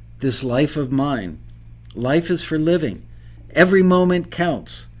Life. This Life of Mine. Life is for Living. Every Moment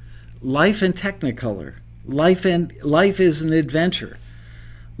Counts. Life in Technicolor. Life is an Adventure.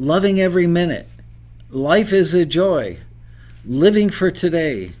 Loving Every Minute. Life is a Joy. Living for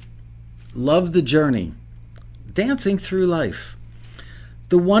Today. Love the Journey. Dancing Through Life.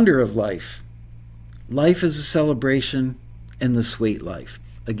 The Wonder of Life. Life is a Celebration, and The Sweet Life.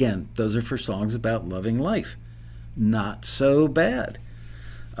 Again, those are for songs about loving life. Not so bad.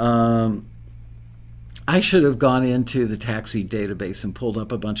 I should have gone into the Taxi database and pulled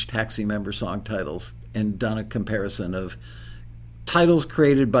up a bunch of Taxi member song titles and done a comparison of titles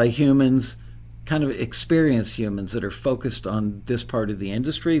created by humans, kind of experienced humans that are focused on this part of the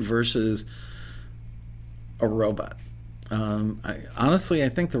industry versus a robot. Honestly, I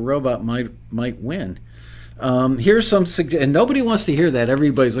think the robot might win. Here's some and nobody wants to hear that.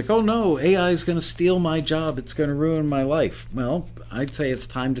 Everybody's like, oh no, AI is going to steal my job. It's going to ruin my life. Well, I'd say it's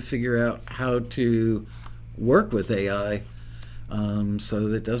time to figure out how to work with AI so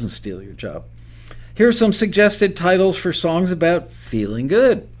that it doesn't steal your job. Here's some suggested titles for songs about feeling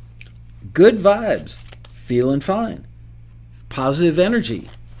good. Good Vibes. Feeling Fine. Positive Energy.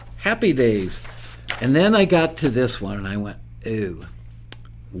 Happy Days. And then I got to this one and I went, ooh.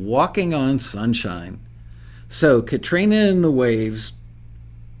 Walking on Sunshine. So Katrina and the Waves,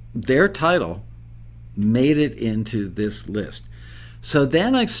 their title made it into this list. So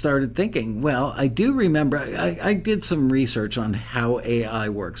then I started thinking, well, I do remember, I did some research on how AI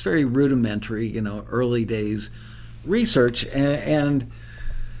works, very rudimentary, early days research, and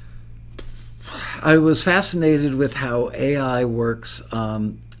I was fascinated with how AI works.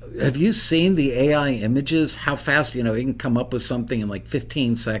 Have you seen the AI images? How fast, it can come up with something in like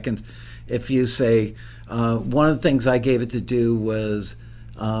 15 seconds. If you say, one of the things I gave it to do was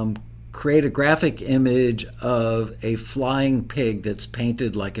create a graphic image of a flying pig that's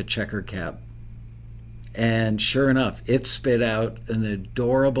painted like a checker cab. And sure enough, it spit out an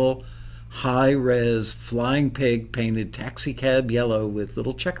adorable, high-res flying pig painted taxi cab yellow with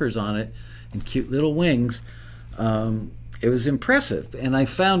little checkers on it and cute little wings. It was impressive. And I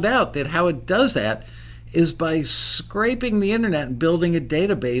found out that how it does that is by scraping the internet and building a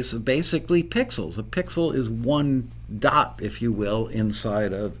database of basically pixels. A pixel is one dot, if you will,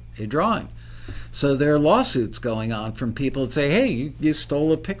 inside of a drawing. So there are lawsuits going on from people that say, hey, you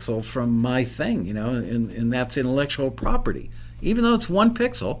stole a pixel from my thing, and that's intellectual property. Even though it's one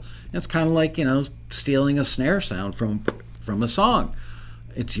pixel, it's kind of like, stealing a snare sound from a song.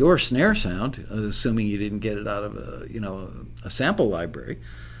 It's your snare sound, assuming you didn't get it out of a sample library.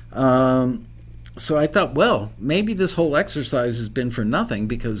 So I thought, well, maybe this whole exercise has been for nothing,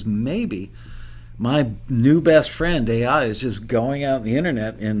 because maybe my new best friend AI is just going out on the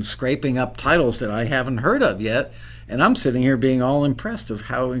internet and scraping up titles that I haven't heard of yet, and I'm sitting here being all impressed of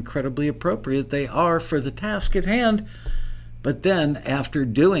how incredibly appropriate they are for the task at hand. But then, after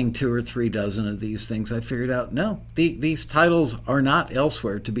doing 2 or 3 dozen of these things, I figured out, no, these titles are not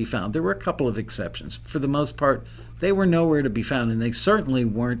elsewhere to be found. There were a couple of exceptions. For the most part, they were nowhere to be found, and they certainly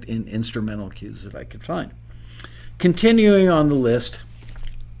weren't in instrumental cues that I could find. Continuing on the list,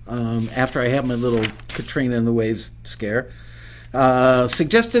 after I had my little Katrina and the Waves scare,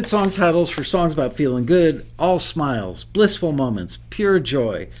 suggested song titles for songs about feeling good: all smiles, blissful moments, pure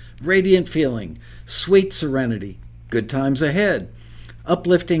joy, radiant feeling, sweet serenity, good times ahead,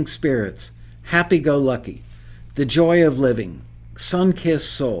 uplifting spirits, happy-go-lucky, the joy of living,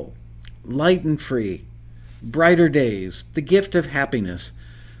 sun-kissed soul, light and free, brighter days, the gift of happiness,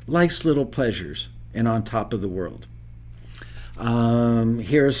 life's little pleasures, and on top of the world.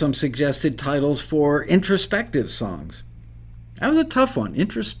 Here are some suggested titles for introspective songs. That was a tough one.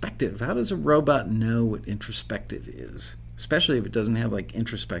 Introspective. How does a robot know what introspective is? Especially if it doesn't have like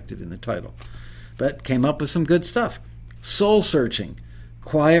introspective in the title. But came up with some good stuff. Soul searching,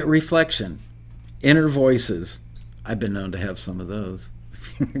 quiet reflection, inner voices. I've been known to have some of those.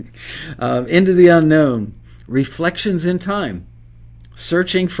 Into the unknown, reflections in time,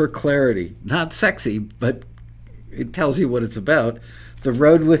 searching for clarity. Not sexy, but it tells you what it's about. The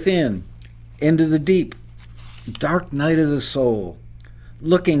road within, into the deep, dark night of the soul,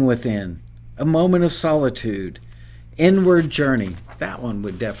 looking within, a moment of solitude, inward journey. That one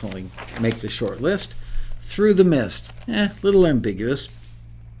would definitely make the short list. Through the mist, little ambiguous.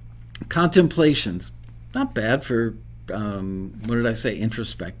 Contemplations, not bad for, what did I say,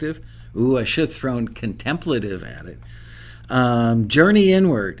 introspective? Ooh, I should have thrown contemplative at it. Journey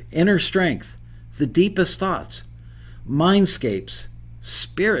inward, inner strength, the deepest thoughts, mindscapes,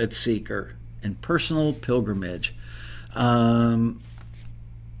 spirit seeker, and personal pilgrimage.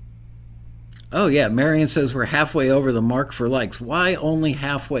 Oh yeah, Marion says we're halfway over the mark for likes. Why only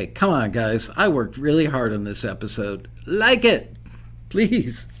halfway? Come on, guys. I worked really hard on this episode. Like it,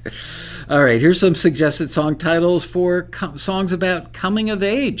 please. All right, here's some suggested song titles for songs about coming of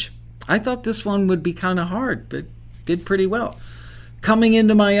age. I thought this one would be kind of hard, but did pretty well. Coming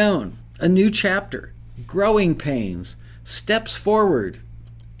into my own, a new chapter, growing pains, steps forward,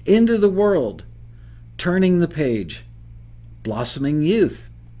 into the world, turning the page, blossoming youth,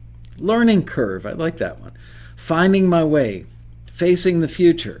 learning curve, I like that one, finding my way, facing the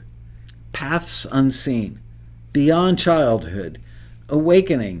future, paths unseen, beyond childhood,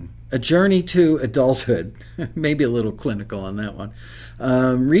 awakening, a journey to adulthood, maybe a little clinical on that one,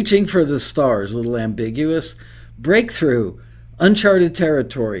 reaching for the stars, a little ambiguous, breakthrough, uncharted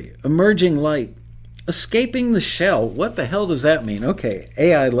territory, emerging light, escaping the shell. What the hell does that mean? Okay,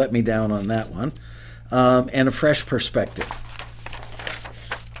 AI let me down on that one. And a fresh perspective.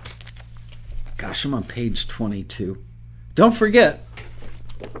 Gosh, I'm on page 22. Don't forget,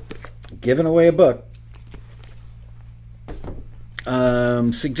 giving away a book.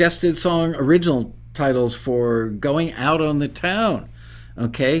 Suggested song original titles for going out on the town.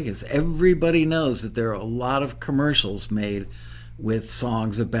 Okay, because everybody knows that there are a lot of commercials made with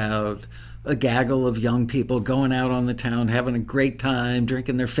songs about a gaggle of young people going out on the town, having a great time,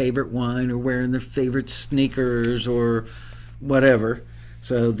 drinking their favorite wine or wearing their favorite sneakers or whatever.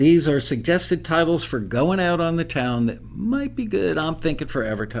 So these are suggested titles for going out on the town that might be good, I'm thinking, for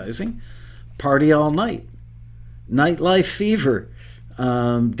advertising. Party All Night, Nightlife Fever,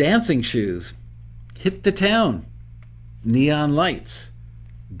 Dancing Shoes, Hit the Town, Neon Lights,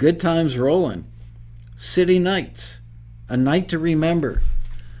 Good Times Rollin', City Nights, A Night to Remember,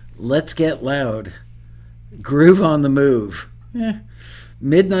 Let's Get Loud, Groove on the Move,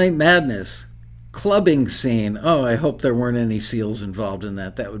 Midnight Madness, Clubbing Scene. Oh, I hope there weren't any seals involved in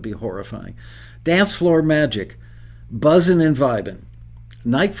that. That would be horrifying. Dance Floor Magic, Buzzin' and Vibin',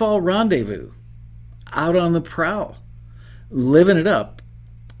 Nightfall Rendezvous, Out on the Prowl, Living It Up,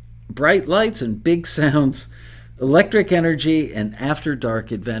 Bright Lights and Big Sounds, Electric Energy, and After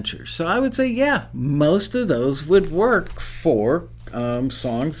Dark Adventure. So I would say, yeah, most of those would work for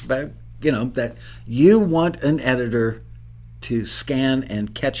songs about, that you want an editor to scan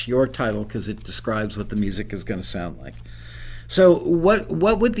and catch your title because it describes what the music is going to sound like. So what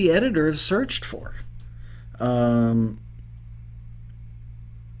would the editor have searched for?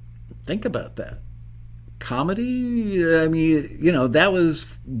 Think about that. Comedy, I mean, that was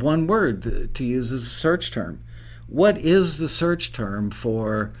one word to use as a search term. What is the search term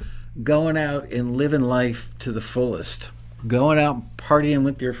for going out and living life to the fullest? Going out partying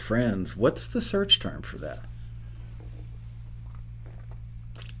with your friends. What's the search term for that?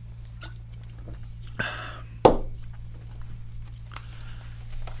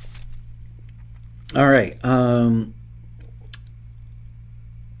 All right.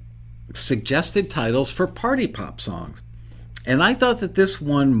 Suggested titles for party pop songs. And I thought that this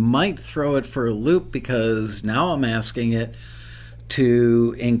one might throw it for a loop because now I'm asking it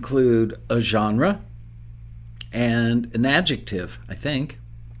to include a genre and an adjective, I think.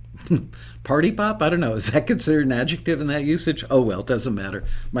 Party pop? I don't know. Is that considered an adjective in that usage? Oh, well, it doesn't matter.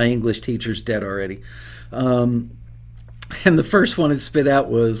 My English teacher's dead already. And the first one it spit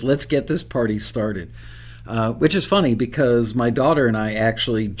out was, let's get this party started. Which is funny because my daughter and I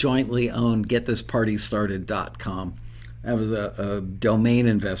actually jointly own getthispartystarted.com. That was a domain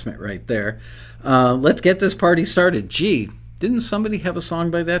investment right there. Let's get this party started. Gee, didn't somebody have a song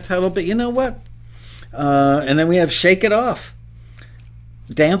by that title? But you know what? And then we have Shake It Off.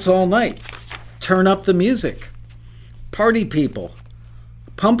 Dance All Night. Turn Up the Music. Party People.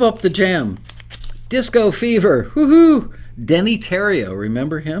 Pump Up the Jam. Disco Fever. Woohoo! Denny Terrio,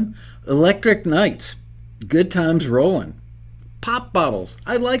 remember him? Electric Nights. Good Times Rollin'. Pop Bottles.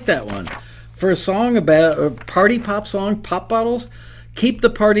 I like that one. For a song about a party pop song, Pop Bottles, keep the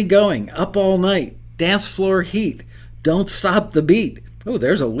party going. Up all night. Dance floor heat. Don't stop the beat. Oh,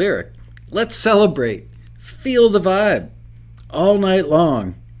 there's a lyric. Let's celebrate. Feel the vibe. All night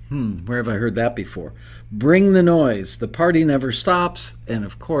long. Where have I heard that before? Bring the noise. The party never stops. And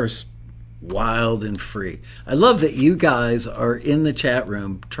of course, wild and free. I love that you guys are in the chat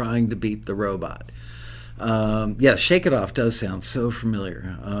room trying to beat the robot. Yeah, Shake It Off does sound so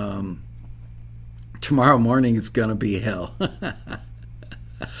familiar. Tomorrow morning is going to be hell.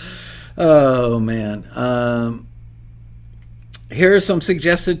 Oh, man. Here are some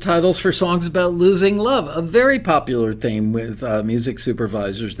suggested titles for songs about losing love. A very popular theme with music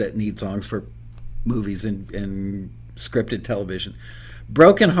supervisors that need songs for movies and scripted television.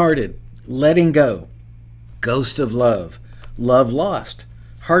 Broken Hearted, Letting Go, Ghost of Love, Love Lost,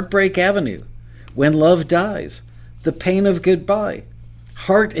 Heartbreak Avenue, When Love Dies, The Pain of Goodbye,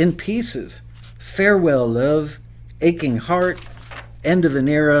 Heart in Pieces, Farewell Love, Aching Heart, End of an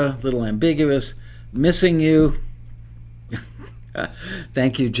Era, Little Ambiguous, Missing You.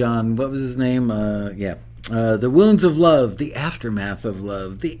 Thank you, John. What was his name? The Wounds of Love, The Aftermath of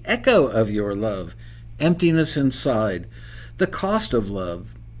Love, The Echo of Your Love, Emptiness Inside, The Cost of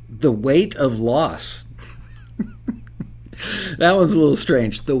Love, The Weight of Loss. That one's a little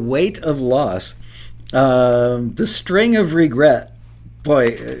strange. The Weight of Loss, The String of Regret. Boy,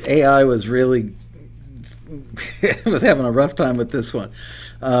 AI was really was having a rough time with this one.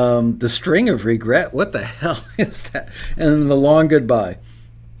 The String of Regret. What the hell is that? And The Long Goodbye.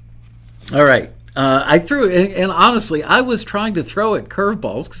 All right. I threw it, and honestly, I was trying to throw it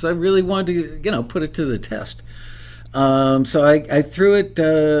curveballs because I really wanted to, put it to the test. So I threw it,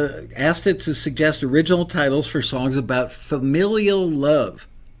 asked it to suggest original titles for songs about familial love.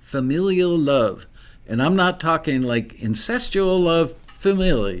 Familial love. And I'm not talking like incestual love,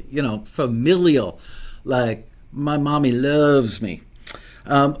 familial. Like, my mommy loves me.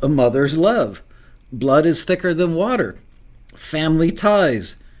 A Mother's Love. Blood is Thicker Than Water. Family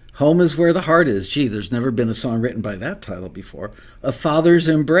Ties. Home is Where the Heart Is. Gee, there's never been a song written by that title before. A Father's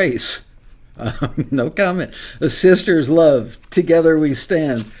Embrace. No comment. A Sister's Love. Together We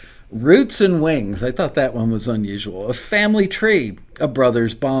Stand. Roots and Wings. I thought that one was unusual. A Family Tree. A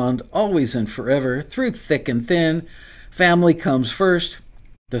Brother's Bond. Always and Forever. Through Thick and Thin. Family Comes First.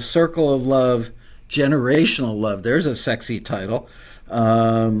 The Circle of Love. Generational Love. There's a sexy title.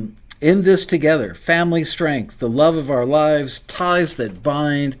 In This Together. Family Strength. The Love of Our Lives. Ties That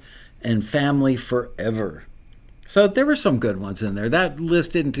Bind. And Family Forever. So there were some good ones in there. That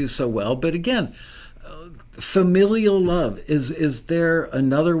list didn't do so well. But again, familial love. Is there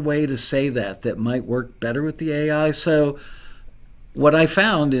another way to say that might work better with the AI? So what I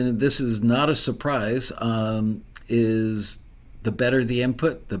found, and this is not a surprise, is the better the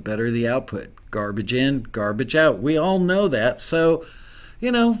input, the better the output. Garbage in, garbage out. We all know that. So,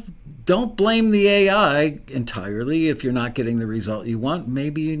 don't blame the AI entirely if you're not getting the result you want.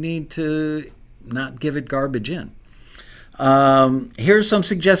 Maybe you need to not give it garbage in. Here's some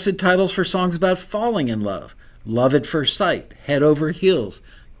suggested titles for songs about falling in love. Love at First Sight, Head Over Heels,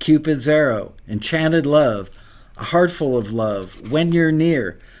 Cupid's Arrow, Enchanted Love, A Heart Full of Love, When You're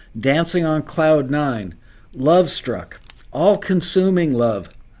Near, Dancing on Cloud 9, Love Struck, All Consuming Love.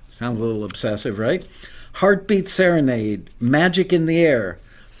 Sounds a little obsessive, right? Heartbeat Serenade, Magic in the Air,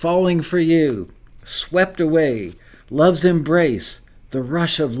 Falling for You, Swept away, love's embrace, the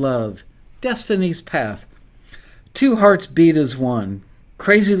rush of love, destiny's path. Two hearts beat as one,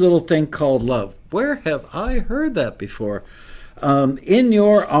 crazy little thing called love. Where have I heard that before? In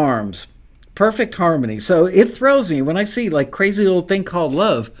your arms, perfect harmony. So it throws me when I see like crazy little thing called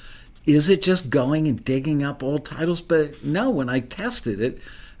love. Is it just going and digging up old titles? But no, when I tested it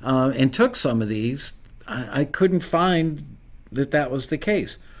and took some of these, I couldn't find that was the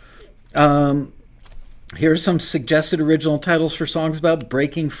case. Here are some suggested original titles for songs about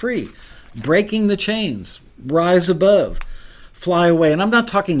breaking free, breaking the chains, rise above, fly away. And I'm not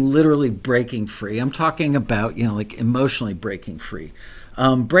talking literally breaking free. I'm talking about, like emotionally breaking free.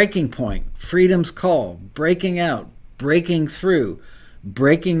 Breaking point, freedom's call, breaking out, breaking through,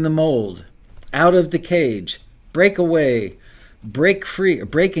 breaking the mold, out of the cage, break away, break free,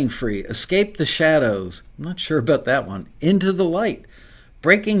 breaking free, escape the shadows. I'm not sure about that one. Into the light,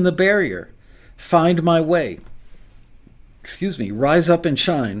 breaking the barrier, find my way. Rise up and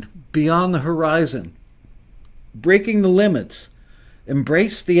shine, beyond the horizon, breaking the limits,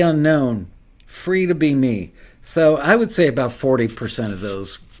 embrace the unknown, free to be me. So I would say about 40% of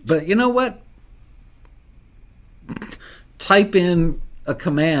those. But you know what? Type in a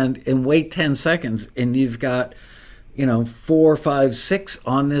command and wait 10 seconds and you've got 4, 5, 6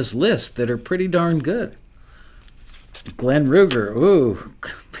 on this list that are pretty darn good. Glenn Ruger, ooh,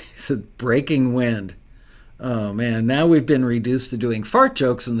 he said breaking wind. Oh man, now we've been reduced to doing fart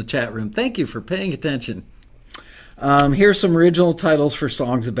jokes in the chat room. Thank you for paying attention. Here's some original titles for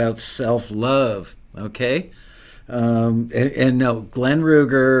songs about self-love. Okay, and no, Glenn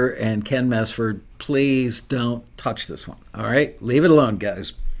Ruger and Ken Mesford, please don't touch this one. All right, leave it alone,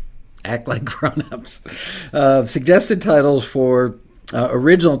 guys. Act like grown-ups. Suggested titles for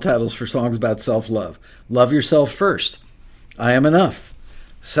original titles for songs about self-love: Love Yourself First, I Am Enough,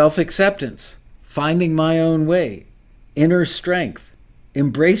 Self-Acceptance, Finding My Own Way, Inner Strength,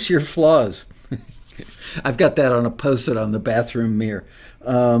 Embrace Your Flaws. I've got that on a post-it on the bathroom mirror.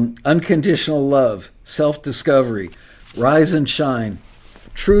 Unconditional Love, Self-Discovery, Rise and Shine,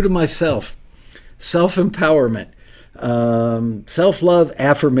 True to Myself, Self-Empowerment, Self-Love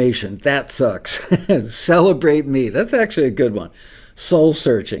Affirmation. That sucks. Celebrate Me. That's actually a good one. Soul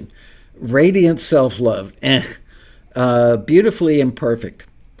Searching, Radiant Self-Love, Beautifully Imperfect,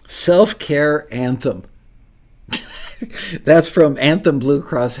 Self-Care Anthem. That's from Anthem Blue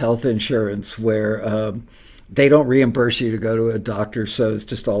Cross Health Insurance, where they don't reimburse you to go to a doctor, so it's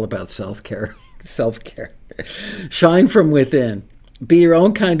just all about self-care. Self-care. Shine from Within, Be Your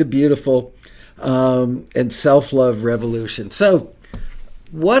Own Kind of Beautiful, and Self-Love Revolution. So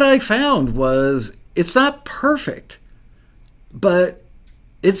what I found was it's not perfect, but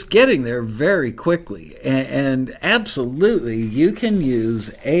it's getting there very quickly. And absolutely, you can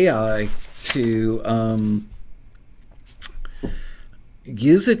use AI to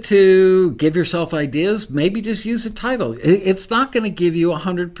use it to give yourself ideas. Maybe just use a title. It's not going to give you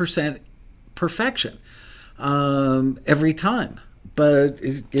 100% perfection every time. But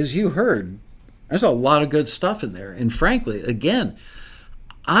as you heard, there's a lot of good stuff in there. And frankly, again,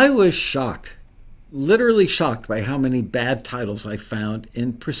 I was shocked, literally shocked by how many bad titles I found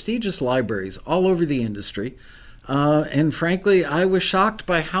in prestigious libraries all over the industry. And frankly, I was shocked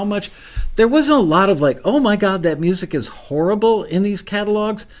by how much there wasn't a lot of like, oh my God, that music is horrible in these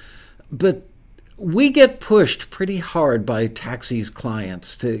catalogs. But we get pushed pretty hard by Taxi's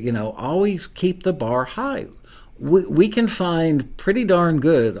clients to, always keep the bar high. We can find pretty darn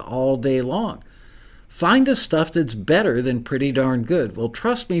good all day long. Find us stuff that's better than pretty darn good. Well,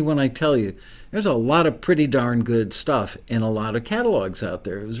 trust me when I tell you, there's a lot of pretty darn good stuff in a lot of catalogs out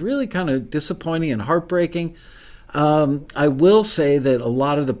there. It was really kind of disappointing and heartbreaking. I will say that a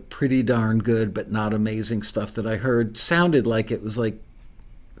lot of the pretty darn good but not amazing stuff that I heard sounded like it was like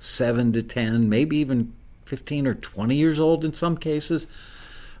 7 to 10, maybe even 15 or 20 years old in some cases.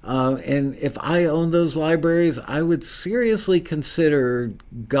 And if I owned those libraries, I would seriously consider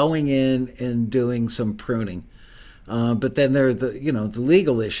going in and doing some pruning. But then there are the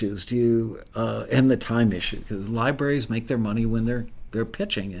legal issues and the time issue, because libraries make their money when they're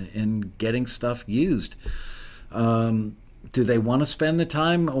pitching and getting stuff used. Do they want to spend the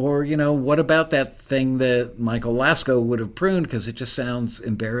time, or what about that thing that Michael Lasko would have pruned because it just sounds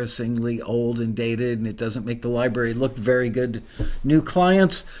embarrassingly old and dated and it doesn't make the library look very good to new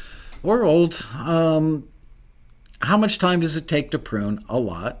clients or old? How much time does it take to prune? A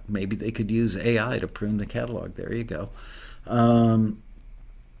lot. Maybe they could use AI to prune the catalog. There you go. And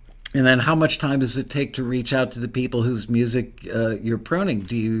then how much time does it take to reach out to the people whose music you're pruning?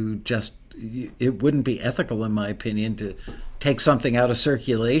 It wouldn't be ethical, in my opinion, to take something out of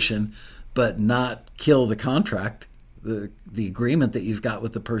circulation, but not kill the contract, the agreement that you've got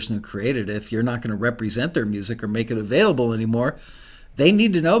with the person who created it. If you're not going to represent their music or make it available anymore, they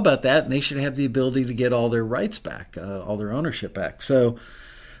need to know about that, and they should have the ability to get all their rights back, all their ownership back. So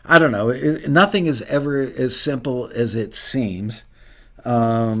I don't know. Nothing is ever as simple as it seems.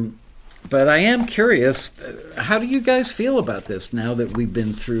 But I am curious, how do you guys feel about this now that we've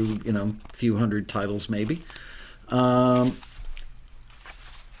been through, a few hundred titles maybe?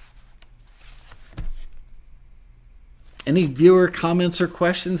 Any viewer comments or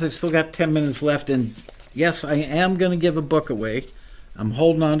questions? I've still got 10 minutes left. And yes, I am going to give a book away. I'm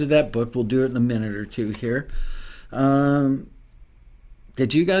holding on to that book. We'll do it in a minute or two here.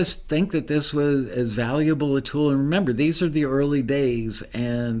 Did you guys think that this was as valuable a tool? And remember, these are the early days.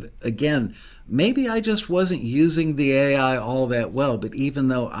 And again, maybe I just wasn't using the AI all that well. But even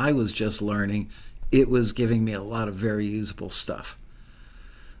though I was just learning, it was giving me a lot of very usable stuff.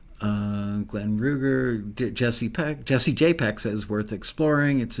 Glenn Ruger, Jesse J. Peck says, worth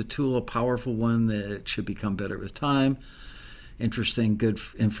exploring. It's a tool, a powerful one that should become better with time. Interesting, good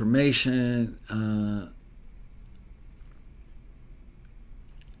information.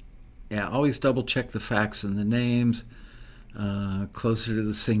 Always double check the facts and the names. Closer to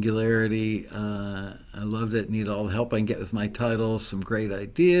the singularity. I loved it. Need all the help I can get with my titles. Some great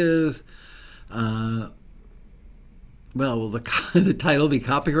ideas. Will the title be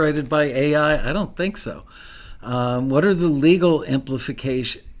copyrighted by AI? I don't think so. What are the legal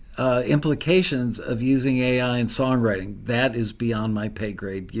implications of using AI in songwriting? That is beyond my pay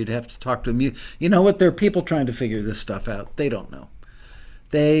grade. You'd have to talk to them. You know what? There are people trying to figure this stuff out. They don't know.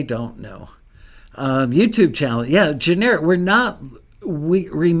 YouTube channel. Yeah, generic. We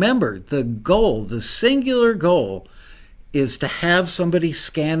remember the goal, the singular goal is to have somebody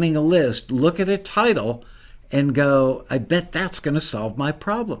scanning a list, look at a title, and go, I bet that's going to solve my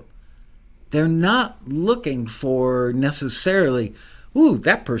problem. They're not looking for necessarily, ooh,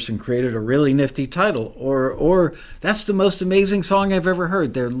 that person created a really nifty title, or that's the most amazing song I've ever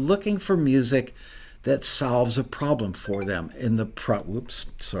heard. They're looking for music that solves a problem for them. And the problem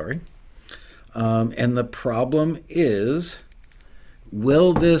is,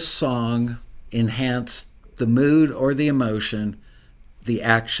 will this song enhance the mood or the emotion, the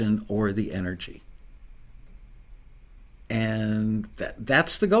action or the energy? And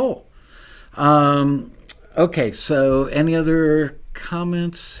that's the goal. Okay, so any other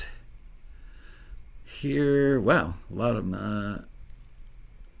comments here? Wow, a lot of them.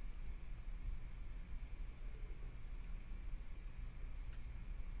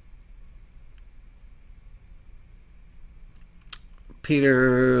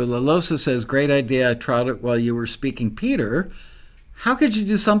 Peter Lalosa says, great idea. I tried it while you were speaking. Peter, how could you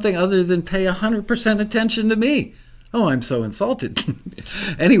do something other than pay 100% attention to me? Oh, I'm so insulted.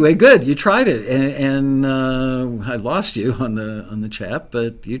 Anyway, good. You tried it, and I lost you on the chat,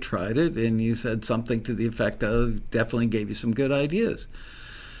 but you tried it, and you said something to the effect of definitely gave you some good ideas.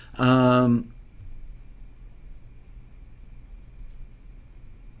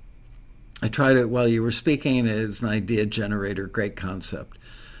 I tried it while you were speaking. It's an idea generator. Great concept.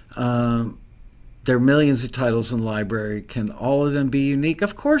 There are millions of titles in the library. Can all of them be unique?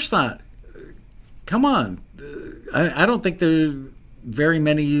 Of course not. Come on. I don't think there are very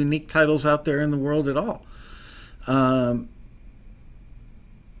many unique titles out there in the world at all. And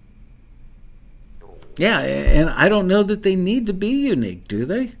I don't know that they need to be unique, do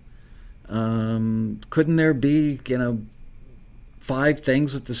they? Couldn't there be, 5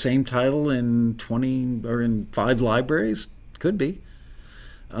 things with the same title in 20 or in 5 libraries? Could be.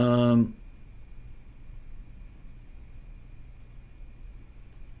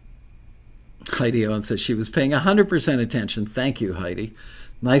 Heidi Owen says she was paying 100% attention. Thank you, Heidi.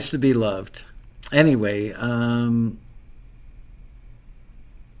 Nice to be loved. Anyway,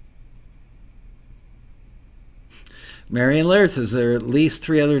 Marion Laird says there are at least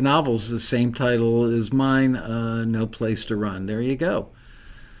 3 other novels the same title as mine, No Place to Run. There you go.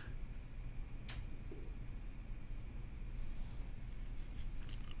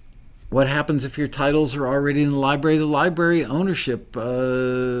 What happens if your titles are already in the library? The library ownership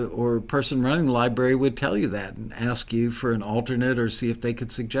or person running the library would tell you that and ask you for an alternate or see if they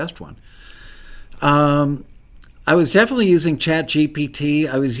could suggest one. I was definitely using ChatGPT.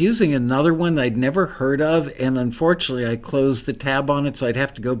 I was using another one that I'd never heard of, and unfortunately I closed the tab on it, so I'd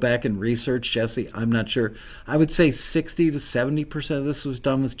have to go back and research, Jesse. I'm not sure. I would say 60 to 70% of this was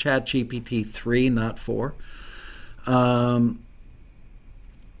done with ChatGPT 3, not 4.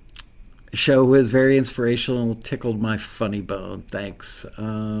 Show was very inspirational, tickled my funny bone. Thanks.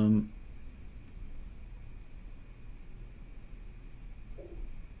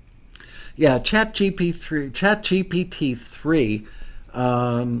 Yeah, ChatGPT 3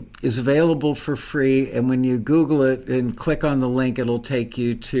 is available for free, and when you Google it and click on the link, it'll take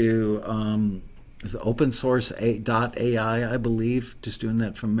you to is it open source .ai, I believe. Just doing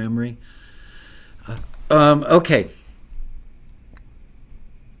that from memory. Okay.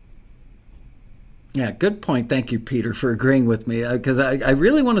 Yeah, good point. Thank you, Peter, for agreeing with me, because I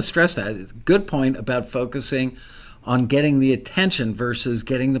really want to stress that. It's a good point about focusing on getting the attention versus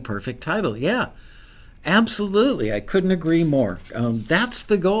getting the perfect title. Yeah, absolutely. I couldn't agree more. That's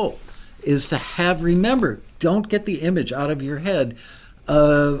the goal, is to remember, don't get the image out of your head.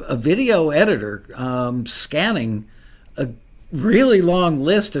 A video editor scanning a really long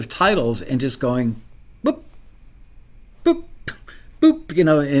list of titles and just going, boop, boop, boop,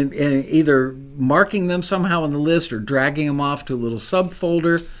 and either marking them somehow on the list or dragging them off to a little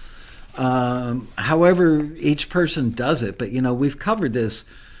subfolder. However each person does it. But, we've covered this,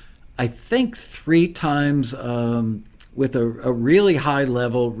 I think, 3 times with a really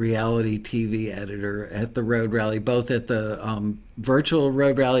high-level reality TV editor at the Road Rally, both at the virtual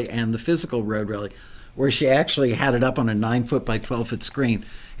Road Rally and the physical Road Rally, where she actually had it up on a 9-foot by 12-foot screen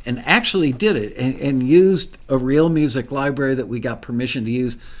and actually did it and used a real music library that we got permission to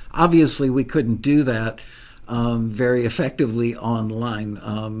use. Obviously, we couldn't do that very effectively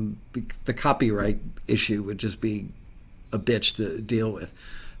online. The copyright issue would just be a bitch to deal with.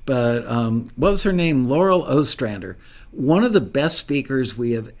 But what was her name? Laurel Ostrander. One of the best speakers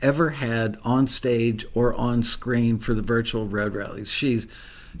we have ever had on stage or on screen for the virtual road rallies. She's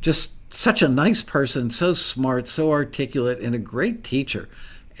just such a nice person, so smart, so articulate, and a great teacher.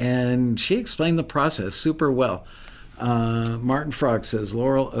 And she explained the process super well. Martin Frog says,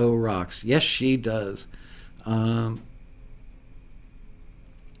 Laurel O rocks. Yes, she does.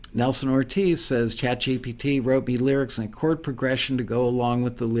 Nelson Ortiz says, ChatGPT wrote me lyrics and a chord progression to go along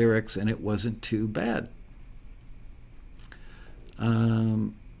with the lyrics, and it wasn't too bad.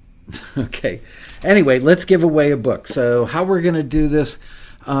 Okay. Anyway, let's give away a book. So how we're going to do this,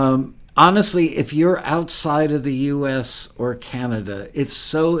 honestly, if you're outside of the U.S. or Canada, it's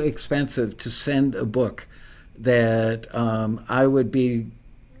so expensive to send a book that I would be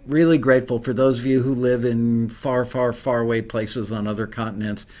really grateful for those of you who live in far, far, far away places on other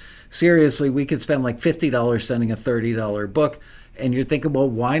continents. Seriously, we could spend like $50 sending a $30 book, and you're thinking, well,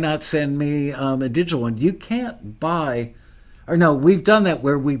 why not send me a digital one? You can't buy, or no, we've done that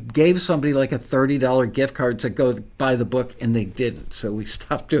where we gave somebody like a $30 gift card to go buy the book, and they didn't, so we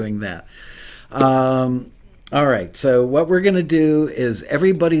stopped doing that. All right, so what we're going to do is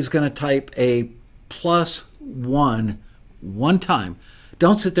everybody's going to type a +1 one time.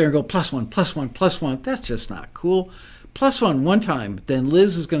 Don't sit there and go +1, +1, +1. That's just not cool. +1 one time. Then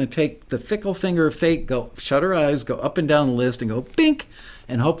Liz is going to take the fickle finger of fate, go shut her eyes, go up and down the list, and go bink.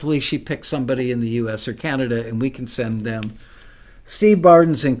 And hopefully she picks somebody in the U.S. or Canada, and we can send them Steve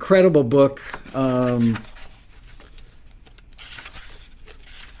Barton's incredible book.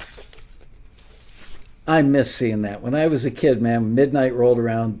 I miss seeing that. When I was a kid, man, midnight rolled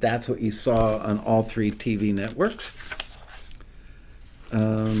around. That's what you saw on all 3 TV networks.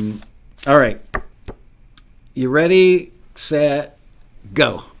 All right. You ready, set,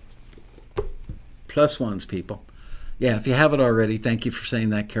 go. +1s, people. Yeah, if you have it already, thank you for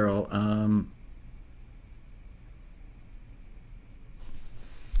saying that, Carol.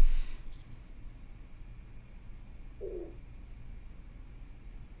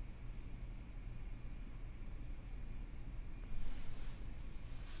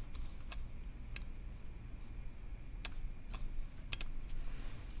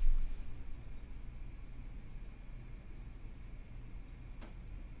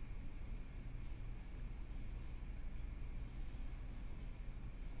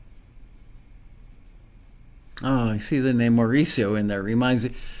 Oh, I see the name Mauricio in there. Reminds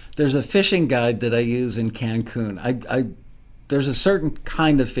me, there's a fishing guide that I use in Cancun. There's a certain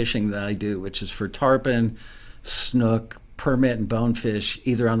kind of fishing that I do, which is for tarpon, snook, permit, and bonefish,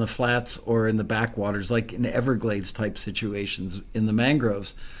 either on the flats or in the backwaters, like in Everglades type situations in the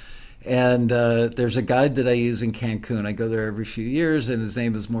mangroves. And there's a guide that I use in Cancun. I go there every few years, and his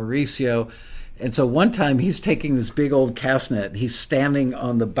name is Mauricio. And so one time he's taking this big old cast net. He's standing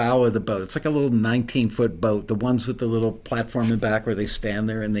on the bow of the boat. It's like a little 19-foot boat, the ones with the little platform in back where they stand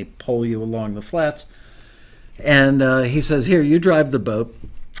there and they pull you along the flats. And he says, here, you drive the boat,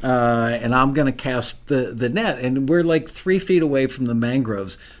 and I'm going to cast the net. And we're like 3 feet away from the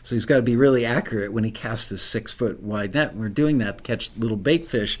mangroves, so he's got to be really accurate when he casts his 6-foot wide net. And we're doing that to catch little bait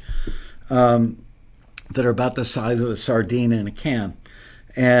fish that are about the size of a sardine in a can.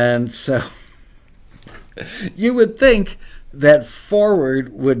 And so you would think that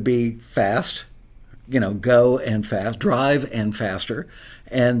forward would be fast, go and fast, drive and faster,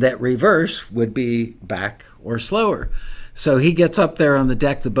 and that reverse would be back or slower. So he gets up there on the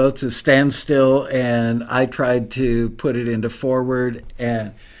deck, the boat's a standstill, and I tried to put it into forward,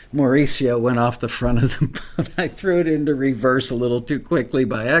 and Mauricio went off the front of the boat. I threw it into reverse a little too quickly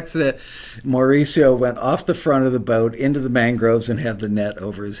by accident. Mauricio went off the front of the boat into the mangroves and had the net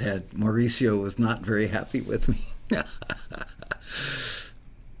over his head. Mauricio was not very happy with me.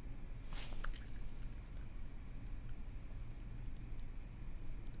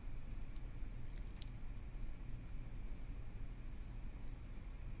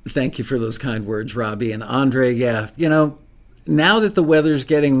 Thank you for those kind words, Robbie. And Andre, yeah, now that the weather's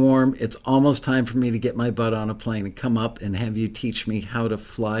getting warm, it's almost time for me to get my butt on a plane and come up and have you teach me how to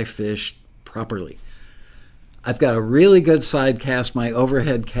fly fish properly. I've got a really good side cast. My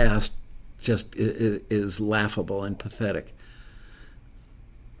overhead cast just is laughable and pathetic.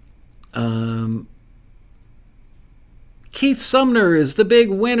 Keith Sumner is the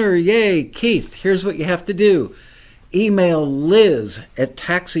big winner. Yay, Keith. Here's what you have to do. Email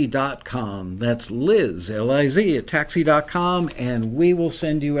liz@taxi.com. That's Liz, L-I-Z, at taxi.com, and we will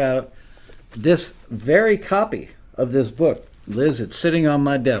send you out this very copy of this book. Liz, it's sitting on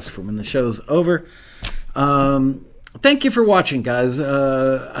my desk for when the show's over. Thank you for watching, guys.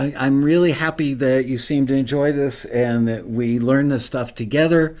 I'm really happy that you seem to enjoy this and that we learn this stuff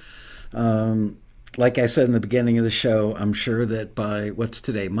together. Like I said in the beginning of the show, I'm sure that by, what's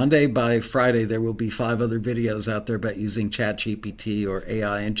today, Monday, by Friday, there will be 5 other videos out there about using ChatGPT or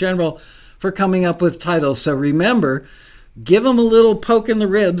AI in general for coming up with titles. So remember, give them a little poke in the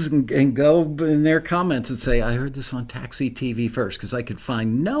ribs and go in their comments and say, I heard this on Taxi TV first, because I could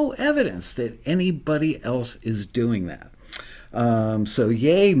find no evidence that anybody else is doing that. So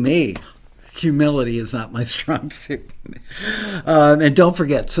yay me. Humility is not my strong suit. And don't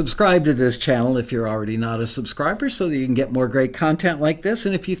forget, subscribe to this channel if you're already not a subscriber so that you can get more great content like this.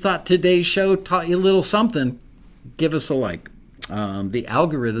 And if you thought today's show taught you a little something, give us a like. The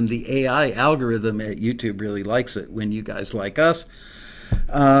algorithm, the AI algorithm at YouTube really likes it when you guys like us.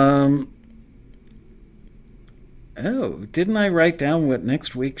 Oh, didn't I write down what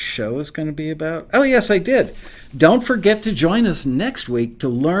next week's show is going to be about? Oh, yes, I did. Don't forget to join us next week to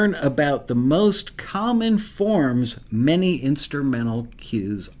learn about the most common forms many instrumental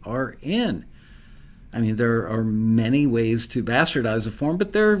cues are in. I mean, there are many ways to bastardize a form,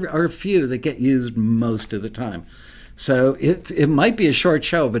 but there are a few that get used most of the time. So it might be a short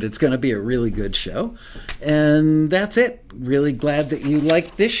show, but it's going to be a really good show. And that's it. Really glad that you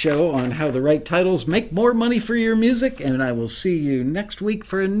liked this show on how the right titles make more money for your music. And I will see you next week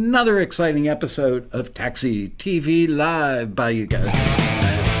for another exciting episode of Taxi TV Live. Bye, you guys.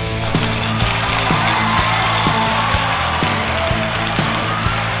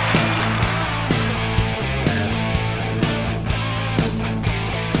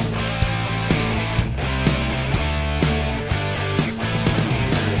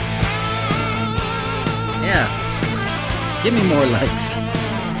 Give me more likes.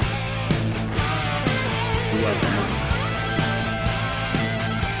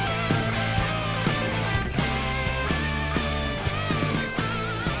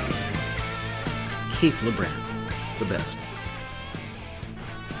 Keith LeBrand, the best.